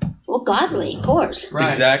how? Well, godly, of course. Right.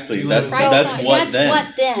 Exactly. That's Christ, what that's then. what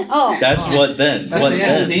then. Oh. That's what then. That's What the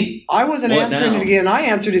answer, then? see? I wasn't What answering now? it again. I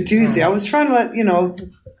answered it Tuesday. I was trying to let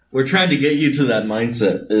We're trying to get you to that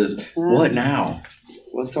mindset. Is what now?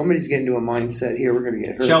 Well, somebody's getting to a mindset here. We're going to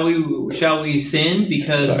get hurt. Shall we sin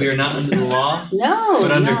because we are not under the law? No,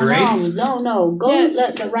 But under grace? No. Go Yes.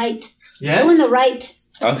 let the right. Yes. Go in the right.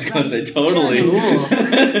 I was gonna say totally. Cool.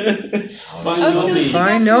 By I was no gonna means. take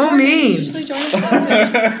By off no the morning. means. Usually join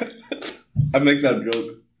us. I make that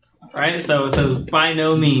joke. Right? So it says, by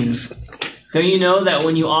no means. Don't you know that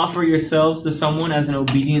when you offer yourselves to someone as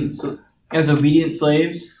obedient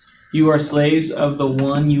slaves, you are slaves of the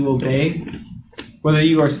one you obey? Whether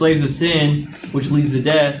you are slaves of sin, which leads to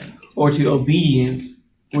death, or to obedience,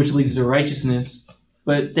 which leads to righteousness.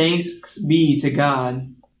 But thanks be to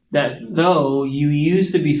God that though you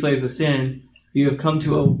used to be slaves of sin, you have come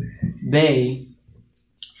to obey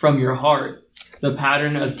from your heart the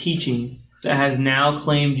pattern of teaching that has now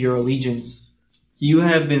claimed your allegiance. You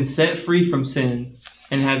have been set free from sin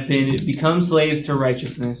and have become slaves to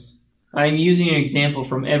righteousness. I am using an example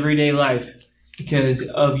from everyday life because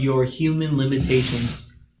of your human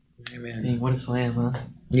limitations. Amen. Dang, what a slam, huh?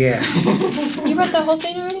 Yeah. You read the whole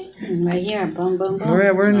thing already? Right here. Boom, boom, boom.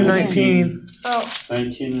 We're into 19. Oh.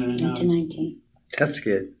 19 and a half. 19. That's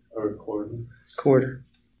good. Or a quarter. Quarter.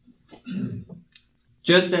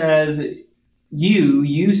 Just as you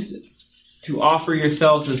used to offer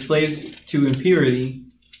yourselves as slaves to impurity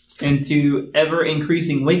and to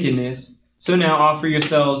ever-increasing wickedness, so now offer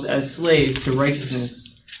yourselves as slaves to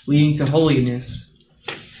righteousness, leading to holiness.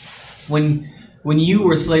 When you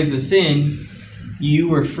were slaves of sin, you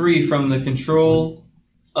were free from the control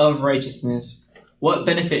of righteousness. What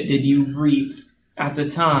benefit did you reap at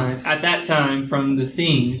that time from the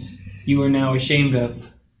things you are now ashamed of?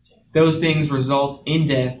 Those things result in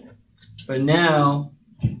death. But now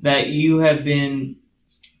that you have been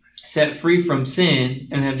set free from sin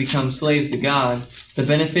and have become slaves to God, the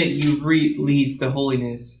benefit you reap leads to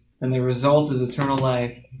holiness, and the result is eternal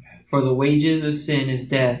life. For the wages of sin is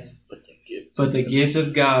death, but the gift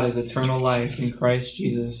of God is eternal life in Christ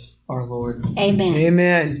Jesus our Lord. Amen.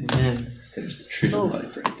 Amen. Amen. There's the tree of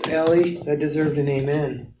life right there. Ellie, that deserved an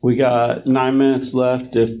amen. We got 9 minutes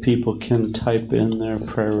left if people can type in their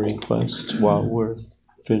prayer requests while we're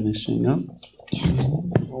finishing up. Yes.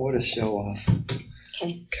 Oh, what a show off.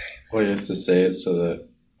 Okay. Well, you have to say it so that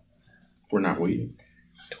we're not waiting.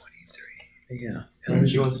 23. Yeah.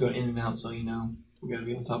 She wants to go in and out, so you know we gotta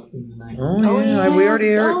be on top of things tonight. Oh, yeah. We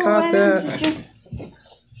already caught right that. on, sister.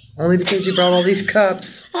 Only because you brought all these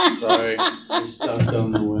cups. Sorry. We stopped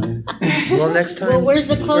on the way. Well, next time, Well, where's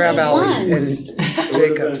the grab closest Allie's one? and It would have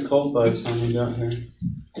been Jacob's. cold by the time we got here.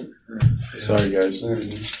 Sorry, guys. There it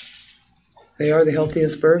is. They are the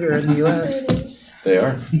healthiest burger in the U.S. There it is. They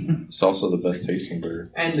are. It's also the best tasting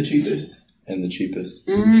burger And the cheapest. and the cheapest.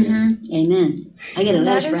 Mm-hmm. Amen. I get a That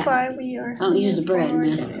lettuce is wrap. why we are. I don't use the bread, forward.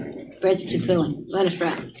 man. Bread's too filling. Lettuce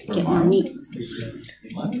wrap. Get more meat.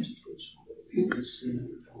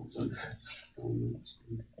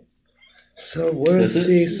 So let's Is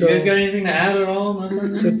it? see. You guys got So anything to add at all?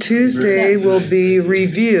 Nothing? so Tuesday will be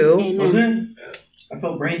review. Was Amen. it? I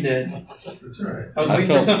felt brain dead. It's all right. I was I waiting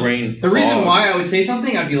for felt some. brain The reason fog. why I would say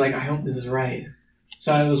something, I'd be like, I hope this is right.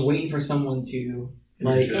 So I was waiting for someone to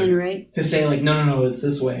like And right. to say like, no, it's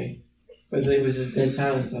this way. But it was just dead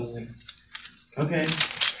silence. So I was like, okay.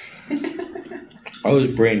 I was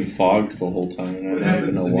brain fogged the whole time, and What I don't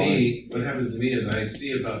even happens know to why. me? What happens to me is I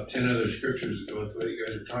see about 10 other scriptures go with what you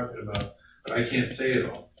guys are talking about, but I can't say it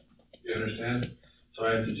all. You understand? So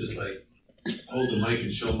I have to just like hold the mic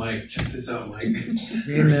and show Mike, check this out, Mike,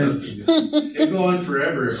 or Amen. something. It'll go on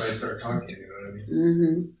forever if I start talking. You know what I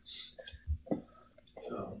mean? Mm-hmm.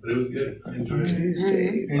 So, but it was good. I enjoyed it.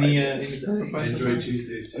 Tuesday. Any Bible study. I requests? enjoyed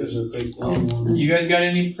Tuesdays There's too. a big long one. You guys got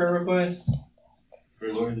any prayer requests?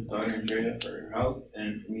 For Lord, the daughter and Drea for her health,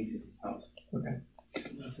 and for me to health.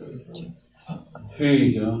 Here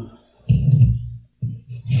you go.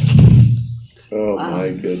 Oh Wow. my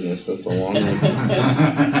goodness, that's a long one.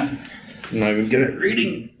 I'm not even good at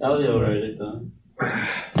reading. Ellie will write it down.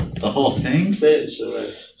 The whole thing? Say it.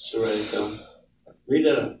 She'll write it down. Read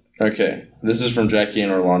it up. Okay, this is from Jackie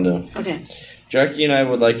in Orlando. Okay. Jackie and I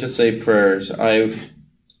would like to say prayers. I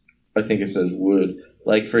think it says would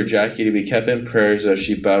like for Jackie to be kept in prayers as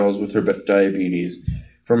she battles with her diabetes.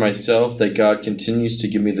 For myself, that God continues to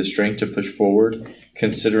give me the strength to push forward,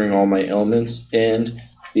 considering all my ailments, and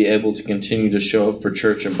be able to continue to show up for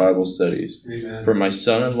church and Bible studies. Amen. For my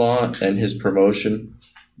son-in-law and his promotion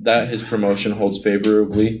holds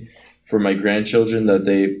favorably. For my grandchildren, that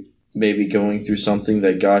they may be going through something,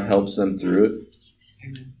 that God helps them through it.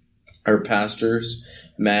 Amen. Our pastors,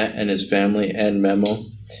 Matt and his family, and Memo.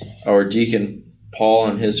 Our deacon, Paul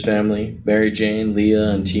and his family. Mary Jane, Leah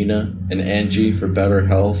and Tina, and Angie for better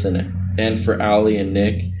health, and for Allie and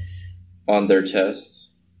Nick on their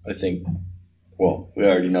tests. I think, well, we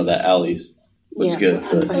already know that Allie's was good.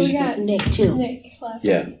 But Oh, yeah. Nick too. Nick left.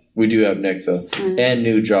 yeah, we do have Nick though. And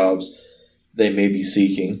new jobs they may be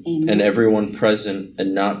seeking. Amen. And everyone present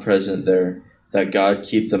and not present there, that God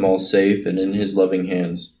keep them all safe and in his loving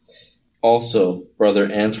hands. Also,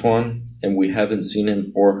 Brother Antoine, and we haven't seen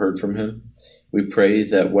him or heard from him. We pray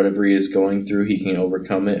that whatever he is going through, he can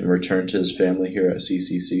overcome it and return to his family here at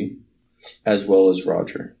CCC, as well as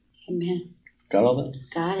Roger. Amen. Got all that?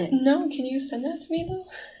 Got it. No, can you send that to me though?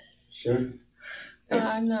 Sure.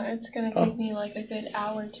 I'm not. It's gonna take me like a good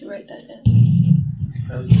hour to write that down.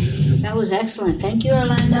 That was excellent. Thank you,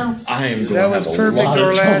 Orlando. I am going That to was have perfect, a lot of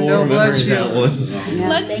Orlando. trouble Bless remembering you. that one. Yeah,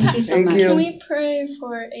 Let's thank you so Thank much. you. Can we pray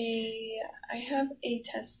for I have a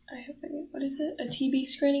test. What is it? A TB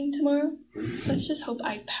screening tomorrow. Let's just hope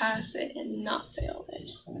I pass it and not fail it.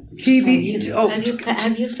 TB. Oh,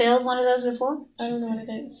 Have you failed one of those before? I don't know what it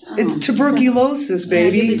is. Oh. it's tuberculosis, Yeah,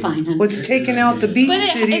 you'll baby. be fine, honey. What's taking out the Beach But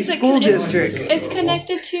City it's School District? It's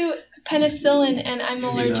connected to penicillin, and I'm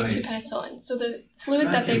allergic to penicillin. So the fluid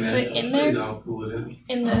that they put in there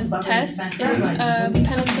in the test is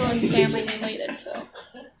penicillin family related. So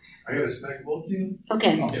I got a snack bowl too.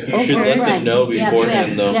 Okay. You should Okay. let them know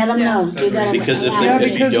beforehand, though. Let them know. You gotta Because if they Yeah, if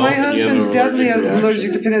you because don't, my then you have husband's an deadly allergic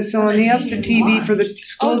allergic to penicillin. He has to TB for the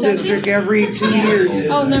school Oh, does he? district every 2 years.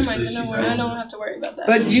 oh, never mind. Then don't worry. I don't have to worry about that.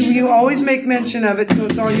 But you always make mention of it, so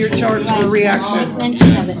it's on your charts for Make reaction.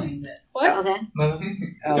 mention of it. What? Okay.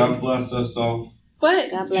 God bless us all.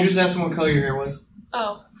 What? God She bless was you. asking what color your hair was.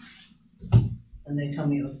 Oh, And they told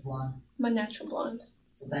me it was blonde, my natural blonde.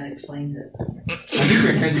 so that explains it. I think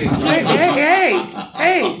your hair's getting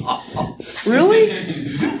Hey, really?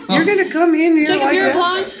 You're gonna come in here Jacob, like you're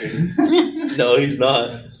that? blonde. No, he's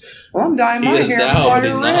not. Well, I'm dyeing He my is hair now, but fire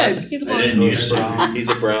he's not. red. He's I blonde. didn't use to. He's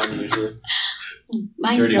a brown usually.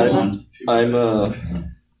 Mine's Dirty silver. blonde. I'm a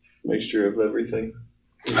mixture of everything.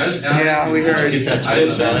 Yeah, we heard. Get that I tip,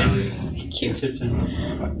 was Sally.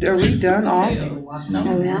 Are we done off? No.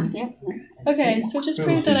 Oh, yeah? Yeah. Okay, so just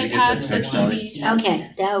pray that I pass the TB test.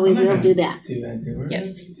 Okay, that we will do that. Do that to her.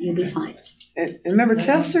 Yes. You'll be fine. And remember,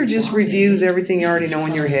 tests are just reviews, everything you already know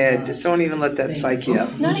in your head. Just don't even let that psych you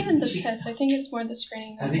up. Not even the test. I think it's more the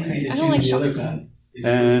screening. I think I don't like shots.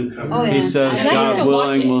 And Oh, yeah. he says, And I have to God watch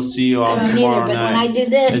willing, it. we'll see you all I don't either, tomorrow but when night. I do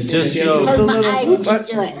this, And just Yeah, so- just close a my little- eyes and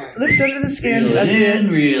just do it. Lift under the skin, Reel it that's in, it.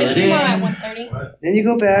 reel It's it tomorrow at in. 1:30. Then you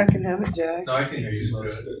go back and have it jacked. No, I can hear you. It's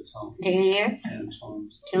good. Can you hear?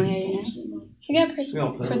 Can we hear you now? You gotta pray We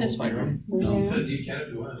all put for it this on, one. right? We hear you? But you can if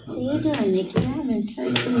you want. What are you doing, Nick? You haven't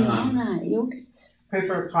turned to me all night. You okay? Pray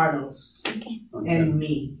for Carlos Okay. and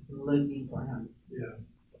me, looking for him.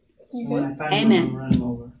 You When good? I find Amen. him, I'll run him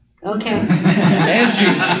over. Okay. Angie,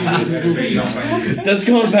 that's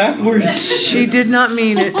going backwards. She did not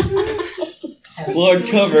mean it. Lord,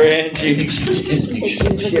 cover Angie.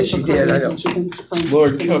 Yes, she did, I don't.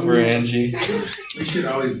 Lord, cover Angie. We should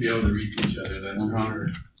always be able to reach each other, that's for sure.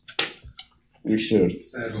 We should.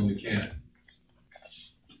 It's sad when we can't.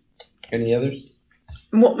 Any others?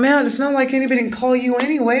 Well, man, it's not like anybody can call you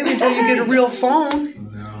anyway until you get a real phone. Oh,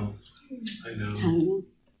 no. I I know. don't know.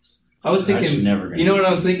 I was That's thinking, never gonna you know what I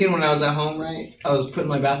was thinking when I was at home, right? I was putting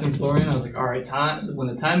my bathroom floor in. I was like, all right, time. When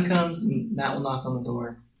the time comes, Matt will knock on the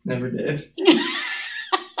door. Never did.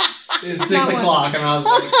 It's 6 Not once. o'clock, and I was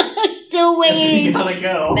like, Still you waiting. gotta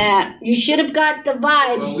go. Matt, you should have got the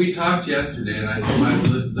Well, vibes. we talked yesterday, and I told him I'd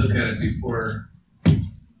look at it before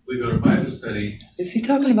we go to Bible study. Is he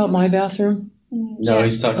talking about my bathroom? No, Yeah.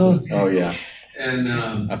 he's talking. Oh yeah, And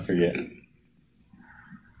I forget.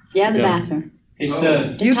 Yeah, the Yeah. bathroom. He Oh.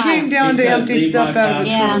 said, You tile. came down he to said, empty "Leave stuff my out of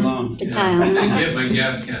the pastor Yeah. alone." The I tile. didn't get my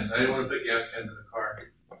gas cans. I didn't want to put gas cans in the car.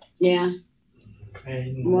 Yeah.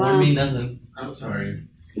 Hey, Wow. me nothing. I'm sorry.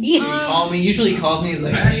 He Yeah. called me. Usually he calls me. He's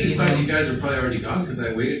like, I hey, actually you thought know, you guys were probably already gone because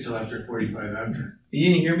I waited till after 45 after. you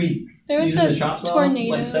didn't hear me There was using a the chop saw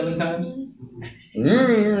tornado. like 7 times?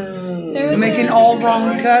 There was Making a all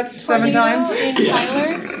wrong cuts 7 tornado times. in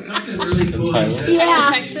Tyler, Something really cool. Tyler? He said. Yeah.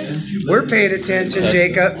 Texas. We're paying attention,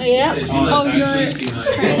 Jacob. He Yep. said, Oh, "You you're left 69."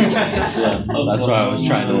 Yeah, that's why I was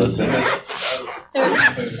trying to listen. There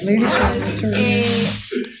Ladies, was a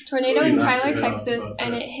tornado in Tyler, Texas,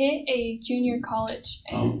 and it hit a junior college,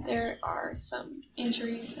 and there are some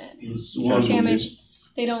injuries and damage.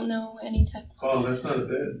 They don't know any deaths. Oh, that's not a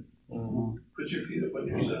bed. Put your feet up on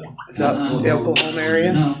your side. is that the Oklahoma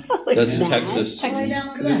area? No. That's Texas. Texas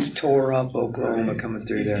Because it's tore up Oklahoma coming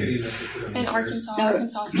through He's there. getting up to put on and his Arkansas. No.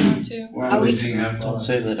 Arkansas now too. Are we- Don't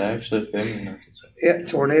say that I actually have family in Arkansas. Yeah,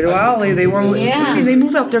 Tornado Alley. They were. Yeah. I mean, they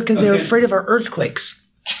move out there because they're afraid of our earthquakes.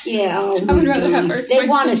 Yeah. Oh, I would rather have goodness. earthquakes They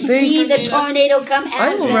want to than see the tornado. tornado come at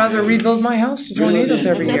I would them. rather rebuild my house to tornadoes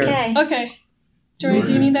every It's year. okay. Okay. Jordan,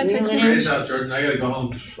 do you need that Reel text it in. message? Peace out, Jordan. I gotta go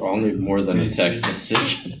home. I'll need more than a text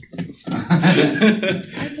message. I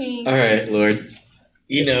think All right, Lord.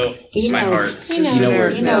 You know He my knows. heart. he knows. You know where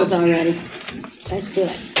He it's knows at. already. Let's do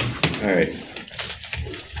it. All right.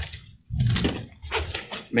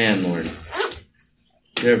 Man, Lord.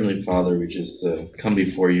 Dear Heavenly Father, we just come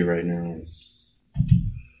before you right now.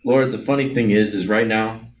 Lord, the funny thing is right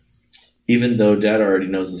now, even though Dad already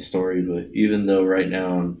knows the story, but even though right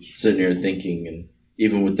now I'm sitting here thinking, and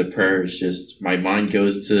even with the prayers, just my mind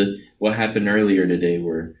goes to what happened earlier today,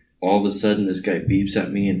 where all of a sudden this guy beeps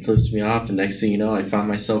at me and flips me off, and next thing you know, I find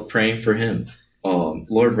myself praying for him.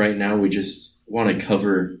 Lord, right now we just want to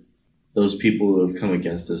cover those people who have come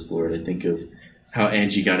against us, Lord. I think of how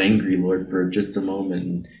Angie got angry, Lord, for just a moment,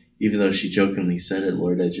 and even though she jokingly said it,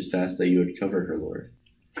 Lord, I just ask that you would cover her, Lord.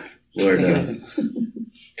 Lord,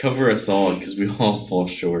 cover us all, because we all fall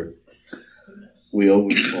short. We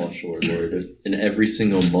always fall short, Lord. In every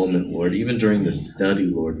single moment, Lord, even during the study,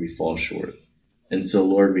 Lord, we fall short. And so,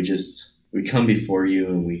 Lord, we come before you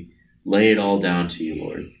and we lay it all down to you,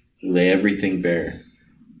 Lord. We lay everything bare.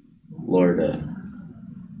 Lord,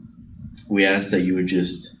 we ask that you would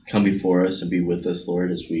just come before us and be with us,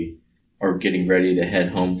 Lord, as we are getting ready to head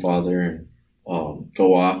home, Father, and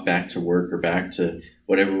go off back to work or back to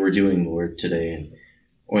whatever we're doing, Lord, today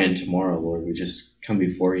and tomorrow, Lord. We just come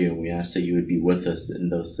before you and we ask that you would be with us in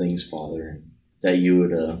those things, Father, and that you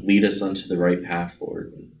would lead us onto the right path,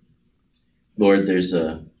 Lord. Lord, there's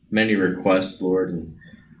many requests, Lord, and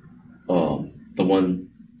the one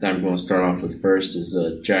that I'm going to start off with first is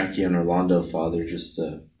Jackie and Orlando, Father. Just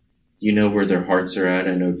you know where their hearts are at.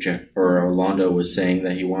 I know Orlando was saying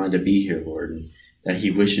that he wanted to be here, Lord, and that he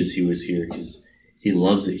wishes he was here because he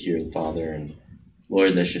loves it here, Father. And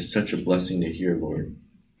Lord, that's just such a blessing to hear, Lord.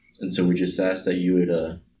 And so we just ask that you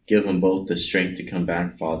would give them both the strength to come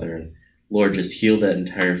back, Father. And Lord, just heal that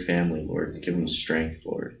entire family, Lord, and give them strength,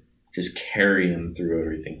 Lord. Just carry them through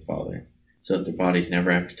everything, Father, so that their bodies never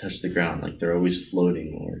have to touch the ground, like they're always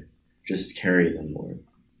floating, Lord. Just carry them, Lord.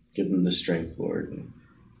 Give them the strength, Lord. And,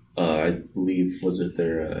 I believe, was it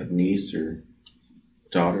their niece or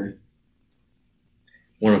daughter?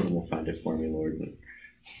 One of them will find it for me, Lord. And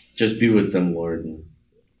just be with them, Lord. And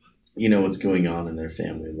you know what's going on in their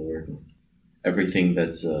family, Lord. And everything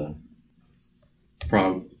that's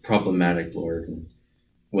problematic, Lord. And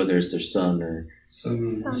whether it's their son or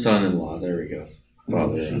son-in-law, there we go.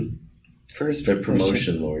 Father, first their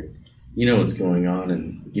promotion, Lord. You know what's going on,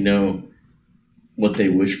 and you know what they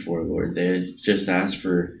wish for, Lord. They just ask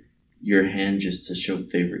for your hand just to show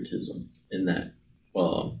favoritism in that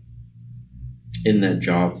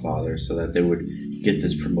job, Father, so that they would get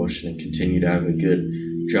this promotion and continue to have a good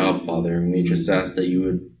job, Father. And we just ask that you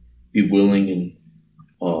would be willing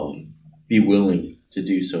to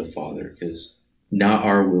do so, Father, because not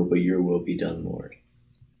our will, but your will be done, Lord.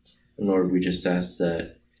 And Lord, we just ask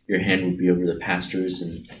that your hand would be over the pastors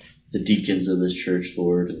and the deacons of this church,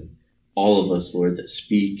 Lord, and all of us, Lord, that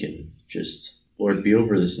speak, and just, Lord, be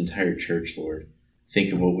over this entire church, Lord.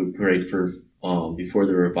 Think of what we prayed for before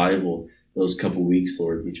the revival those couple weeks,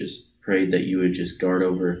 Lord. We just prayed that you would just guard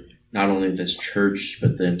over not only this church,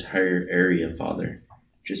 but the entire area, Father.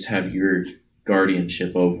 Just have your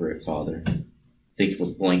guardianship over it, Father. Think of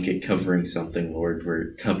a blanket covering something, Lord, where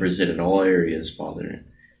it covers it in all areas, Father.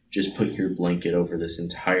 Just put your blanket over this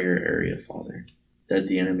entire area, Father, that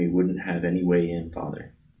the enemy wouldn't have any way in,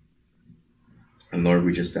 Father. And Lord,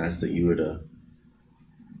 we just ask that you would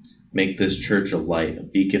make this church a light, a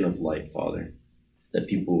beacon of light, Father, that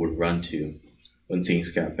people would run to when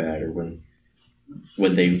things got bad, or when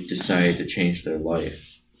they decided to change their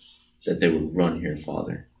life, that they would run here,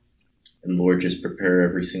 Father. And Lord, just prepare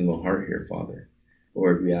every single heart here, Father.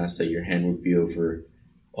 Lord, we ask that your hand would be over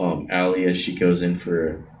Allie as she goes in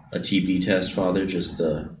for a TB test, Father. Just,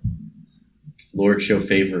 Lord, show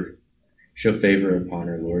favor show favor upon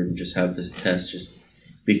her, Lord, and just have this test just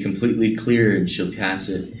be completely clear, and she'll pass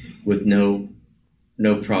it with no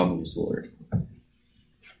problems, Lord.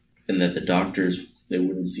 And that the doctors, they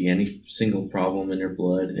wouldn't see any single problem in her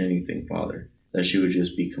blood, anything, Father. That she would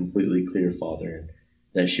just be completely clear, Father, and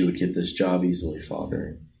that she would get this job easily,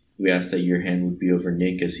 Father. We ask that your hand would be over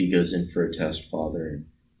Nick as he goes in for a test, Father. And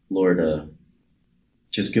Lord,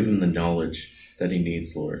 just give him the knowledge that he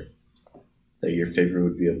needs, Lord. That your favor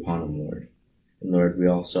would be upon him, Lord. And Lord, we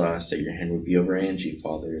also ask that your hand would be over Angie,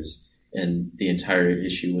 Father, and the entire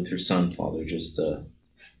issue with her son, Father. Just,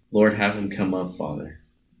 Lord, have him come up, Father.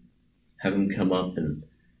 Have him come up and,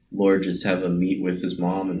 Lord, just have him meet with his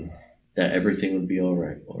mom, and that everything would be all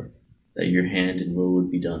right, Lord. That your hand and will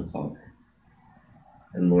would be done, Father.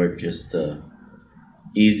 And Lord, just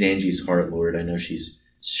ease Angie's heart, Lord. I know she's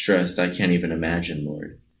stressed. I can't even imagine,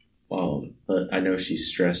 Lord. But I know she's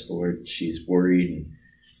stressed, Lord. She's worried and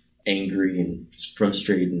angry and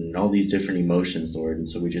frustrated and all these different emotions, Lord. And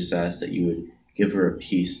so we just ask that you would give her a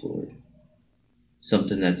peace, Lord.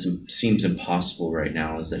 Something that seems impossible right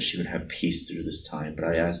now is that she would have peace through this time. But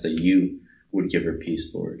I ask that you would give her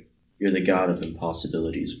peace, Lord. You're the God of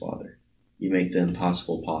impossibilities, Father. You make the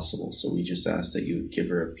impossible possible. So we just ask that you would give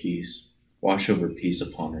her a peace. Wash over peace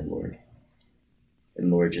upon her, Lord.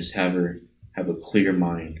 And Lord, just have her have a clear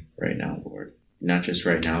mind right now, Lord. Not just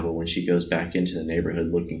right now, but when she goes back into the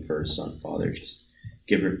neighborhood looking for her son, Father, just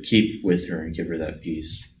keep with her and give her that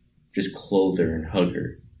peace. Just clothe her and hug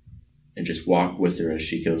her and just walk with her as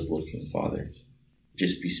she goes looking, Father.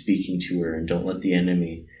 Just be speaking to her, and don't let the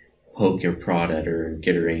enemy poke or prod at her and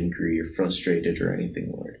get her angry or frustrated or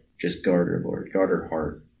anything, Lord. Just guard her, Lord. Guard her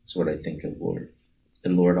heart is what I think of, Lord.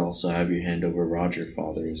 And Lord, also have your hand over Roger,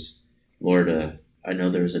 Father. Lord, I know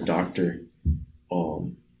there was a doctor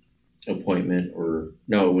appointment,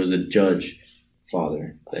 it was a judge,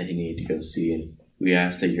 Father, that he needed to go see, and we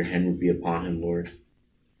ask that your hand would be upon him, Lord.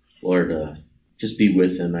 Lord, just be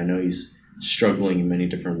with him. I know he's struggling in many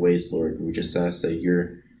different ways, Lord. We just ask that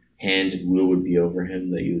your hand and will would be over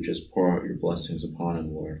him, that you would just pour out your blessings upon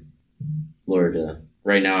him, Lord. Lord,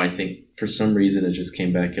 right now I think for some reason it just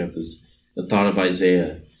came back up as the thought of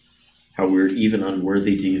Isaiah, how we're even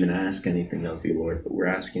unworthy to even ask anything of you, Lord, but we're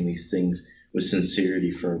asking these things with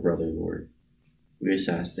sincerity for our brother, Lord. We just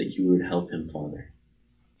ask that you would help him, Father.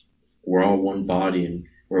 We're all one body, and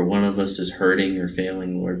where one of us is hurting or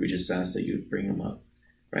failing, Lord, we just ask that you would bring him up.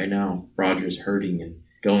 Right now, Roger's hurting and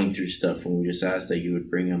going through stuff, and we just ask that you would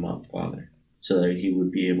bring him up, Father, so that he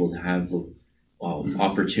would be able to have the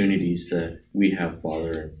opportunities that we have,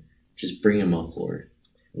 Father, and just bring him up, Lord.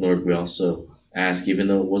 Lord, we also ask, even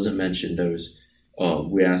though it wasn't mentioned,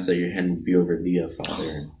 we ask that your hand would be over Leah, Father,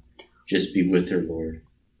 and just be with her, Lord.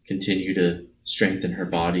 Continue to strengthen her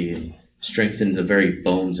body and strengthen the very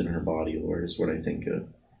bones in her body, Lord, is what I think of.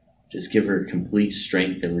 Just give her complete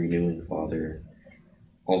strength and renewing, Father.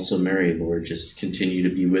 Also, Mary, Lord, just continue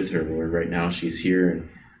to be with her, Lord. Right now she's here, and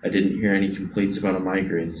I didn't hear any complaints about a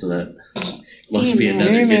migraine, so that must be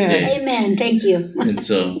another good day. Amen. Thank you. And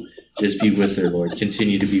so just be with her, Lord.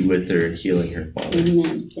 Continue to be with her and healing her, Father.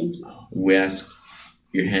 Amen. Thank you. We ask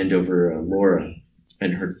your hand over Laura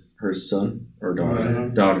and her son or daughter.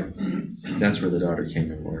 Daughter. That's where the daughter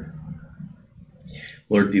came in, Lord.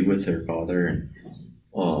 Lord, be with her, Father, and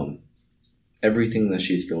everything that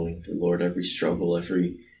she's going through, Lord, every struggle,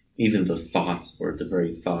 even the thoughts, Lord, the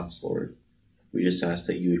very thoughts, Lord. We just ask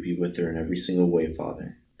that you would be with her in every single way,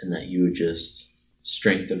 Father, and that you would just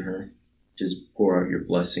strengthen her, just pour out your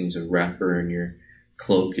blessings and wrap her in your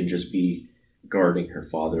cloak and just be guarding her,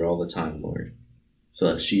 Father, all the time, Lord,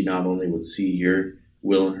 so that she not only would see your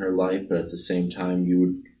will in her life, but at the same time you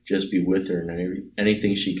would just be with her, and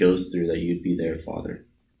anything she goes through, that you'd be there, Father.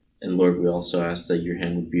 And Lord, we also ask that your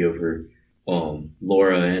hand would be over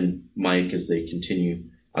Laura and Mike as they continue.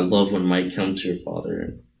 I love when Mike comes here, Father,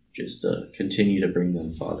 and just continue to bring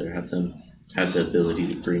them, Father. Have them have the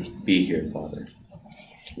ability to be here, Father.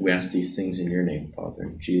 We ask these things in your name, Father.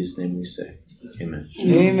 In Jesus' name we say, amen.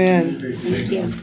 Amen. Thank you.